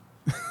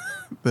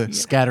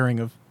Scattering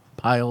of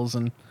piles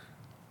and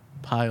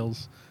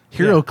piles.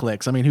 Hero Yeah.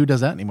 clicks. I mean, who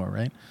does that anymore,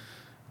 right?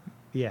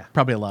 yeah.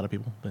 Probably a lot of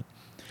people. But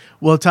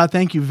well, Todd,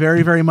 thank you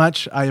very, very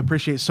much. I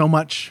appreciate so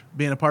much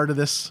being a part of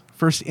this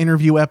first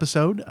interview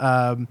episode.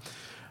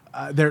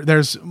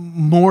 There's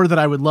more that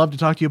I would love to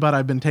talk to you about.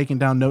 I've been taking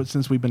down notes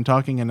since we've been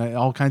talking, and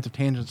all kinds of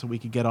tangents that we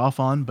could get off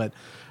on. But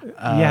You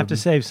have to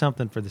save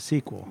something for the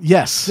sequel.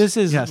 yes, This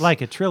is yes. like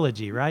a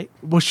trilogy, right?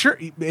 well, sure,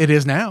 it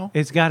is now.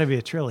 It's got to be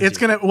a trilogy.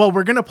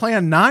 We're gonna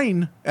plan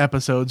 9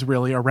 episodes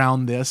really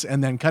around this,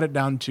 and then cut it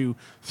down to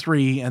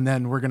 3, and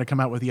then we're gonna come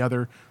out with the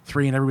other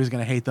 3, and everybody's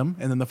gonna hate them,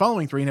 and then the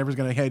following 3, and everybody's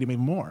gonna hate them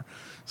even more.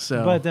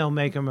 So, But they'll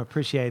make them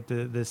appreciate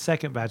the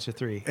second batch of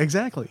 3.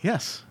 exactly,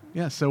 yes.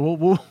 So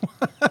we'll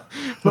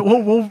but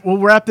we'll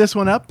wrap this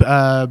one up.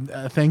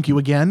 Thank you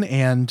again,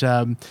 and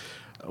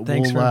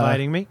Thanks for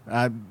inviting me.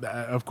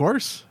 Of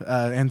course,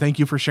 and thank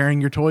you for sharing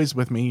your toys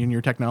with me and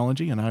your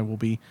technology. And I will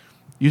be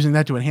using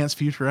that to enhance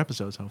future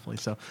episodes, hopefully.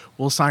 So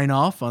we'll sign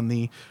off on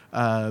the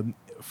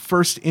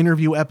first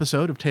interview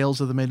episode of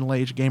Tales of the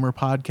Middle-Aged Gamer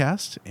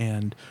podcast,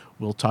 and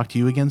we'll talk to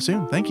you again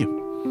soon. Thank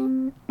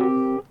you.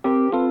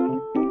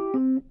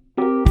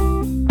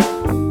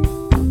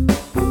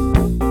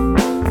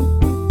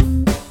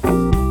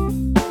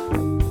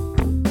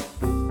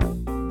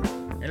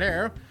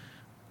 Hello.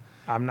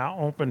 I'm not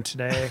open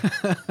today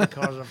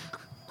because of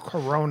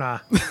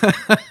Corona.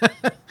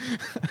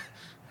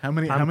 How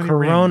many I'm rings?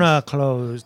 Corona closed.